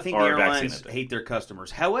 Well, I think the Or a vaccine airlines update. hate their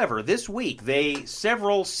customers. However, this week,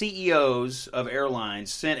 several CEOs of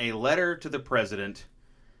airlines sent a letter to the president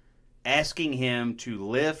asking him to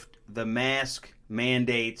lift the mask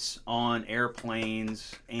mandates on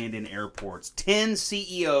airplanes and in airports. 10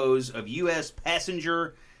 CEOs of U.S.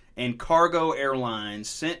 passenger and cargo airlines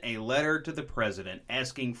sent a letter to the president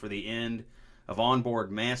asking for the end of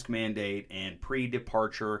onboard mask mandate and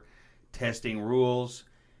pre-departure testing rules.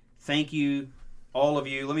 Thank you, all of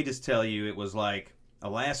you. Let me just tell you, it was like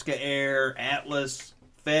Alaska Air, Atlas,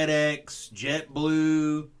 FedEx,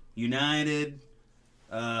 JetBlue, United,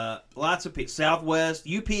 lots of people, Southwest,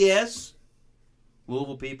 UPS,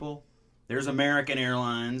 Louisville people. There's American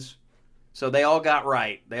Airlines. So they all got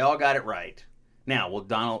right. They all got it right. Now, will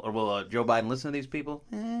Joe Biden listen to these people?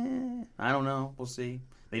 I don't know. We'll see.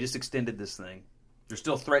 They just extended this thing. They're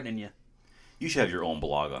still threatening you. You should have your own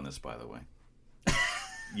blog on this, by the way.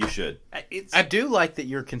 You should. I do like that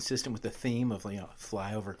you're consistent with the theme of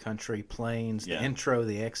flyover country, planes, the intro,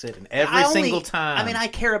 the exit, and every single time. I mean, I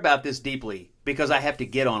care about this deeply because I have to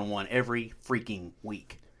get on one every freaking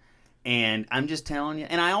week. And I'm just telling you,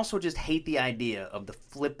 and I also just hate the idea of the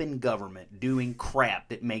flippin' government doing crap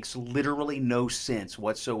that makes literally no sense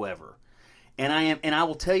whatsoever. And I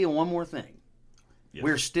will tell you one more thing. Yes.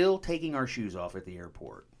 We're still taking our shoes off at the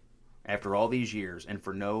airport after all these years and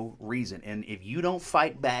for no reason. And if you don't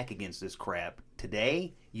fight back against this crap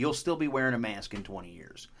today, you'll still be wearing a mask in 20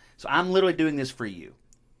 years. So I'm literally doing this for you.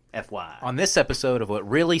 FYI. On this episode of what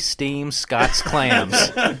really steams Scott's clams.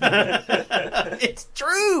 It's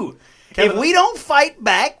true. Kevin, if we don't fight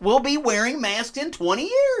back, we'll be wearing masks in 20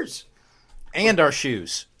 years. And our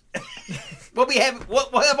shoes. We'll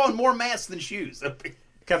have on more masks than shoes.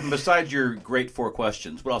 Kevin, besides your great 4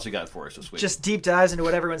 questions, what else you got for us this week? Just deep dives into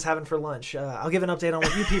what everyone's having for lunch. I'll give an update on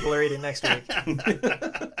what you people are eating next week.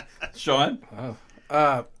 Sean?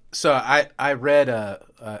 So I read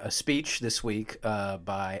a speech this week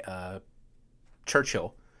by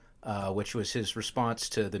Churchill, which was his response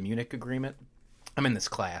to the Munich Agreement. I'm in this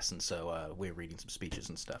class, and so we're reading some speeches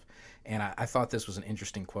and stuff. And I thought this was an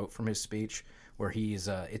interesting quote from his speech, where he's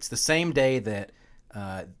it's the same day that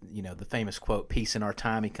the famous quote, "Peace in our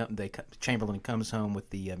time." Chamberlain comes home with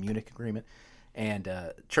the Munich Agreement, and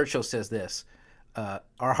Churchill says this: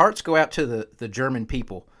 "Our hearts go out to the German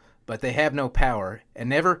people, but they have no power, and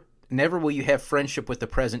never will you have friendship with the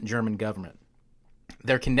present German government.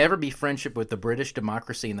 There can never be friendship with the British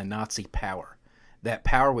democracy and the Nazi power, that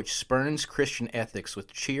power which spurns Christian ethics,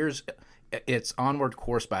 which cheers its onward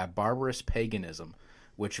course by a barbarous paganism,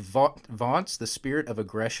 which vaunts the spirit of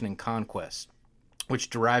aggression and conquest, which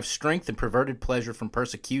derives strength and perverted pleasure from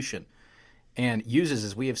persecution, and uses,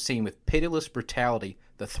 as we have seen, with pitiless brutality,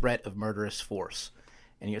 the threat of murderous force."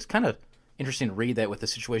 And it's kind of interesting to read that with the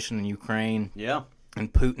situation in Ukraine,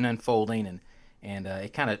 and Putin unfolding, and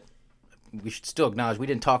it kind of, we should still acknowledge, we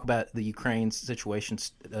didn't talk about the Ukraine situation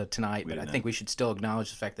tonight, but I think we should still acknowledge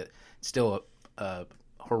the fact that it's still a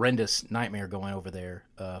horrendous nightmare going over there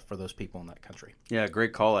for those people in that country. Yeah,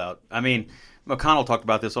 great call out. I mean, McConnell talked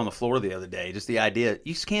about this on the floor the other day, just the idea,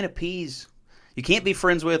 you just can't you can't be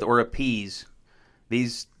friends with or appease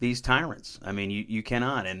these tyrants. I mean, you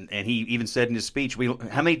cannot. And he even said in his speech,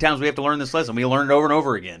 how many times we have to learn this lesson? We learn it over and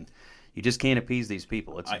over again. You just can't appease these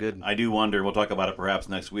people. I do wonder, we'll talk about it perhaps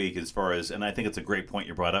next week, as far as, and I think it's a great point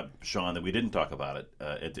you brought up, Sean, that we didn't talk about it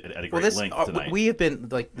at a great length tonight. We have been,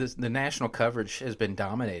 the national coverage has been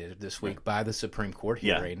dominated this week by the Supreme Court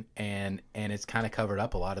hearing, and it's kind of covered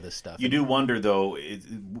up a lot of this stuff. You do wonder, though,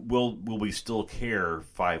 will we still care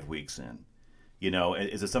 5 weeks in?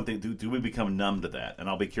 Is it something, do we become numb to that? And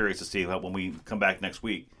I'll be curious to see when we come back next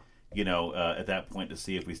week, at that point, to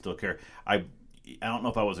see if we still care. I don't know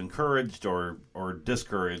if I was encouraged or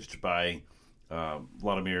discouraged by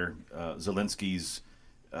Vladimir Zelensky's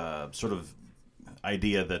sort of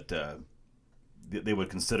idea that they would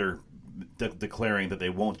consider declaring that they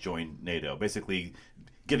won't join NATO, basically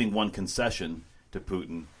giving one concession to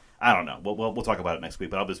Putin. I don't know. We'll talk about it next week,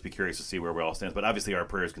 but I'll just be curious to see where we all stand. But obviously our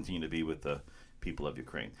prayers continue to be with the people of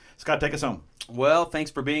Ukraine. Scott, take us home. Well, thanks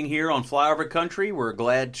for being here on Flyover Country. We're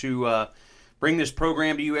glad to bring this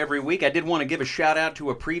program to you every week. I did want to give a shout out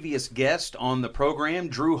to a previous guest on the program,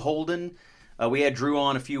 Drew Holden, We had Drew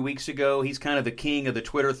on a few weeks ago. He's kind of the king of the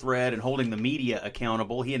Twitter thread and holding the media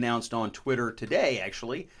accountable. He announced on Twitter today,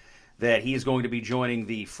 actually, that he is going to be joining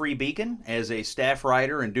the Free Beacon as a staff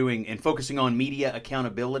writer and focusing on media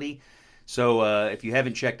accountability. So if you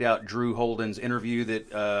haven't checked out Drew Holden's interview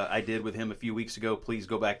that I did with him a few weeks ago, please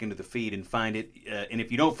go back into the feed and find it. And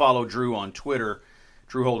if you don't follow Drew on Twitter,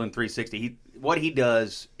 Drew Holden 360, what he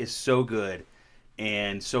does is so good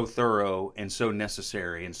and so thorough and so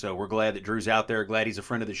necessary. And so we're glad that Drew's out there, glad he's a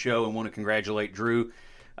friend of the show, and want to congratulate Drew.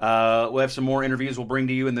 We'll have some more interviews we'll bring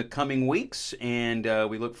to you in the coming weeks, and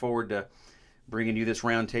we look forward to bringing you this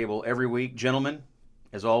roundtable every week. Gentlemen,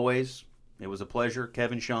 as always, it was a pleasure.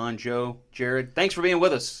 Kevin, Sean, Joe, Jared, thanks for being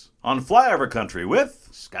with us. On Flyover Country with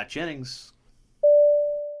Scott Jennings.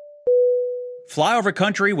 Flyover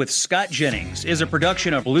Country with Scott Jennings is a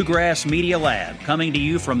production of Bluegrass Media Lab, coming to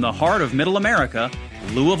you from the heart of Middle America,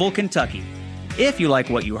 Louisville, Kentucky. If you like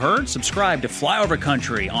what you heard, subscribe to Flyover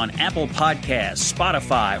Country on Apple Podcasts,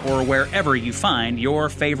 Spotify, or wherever you find your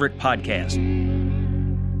favorite podcast.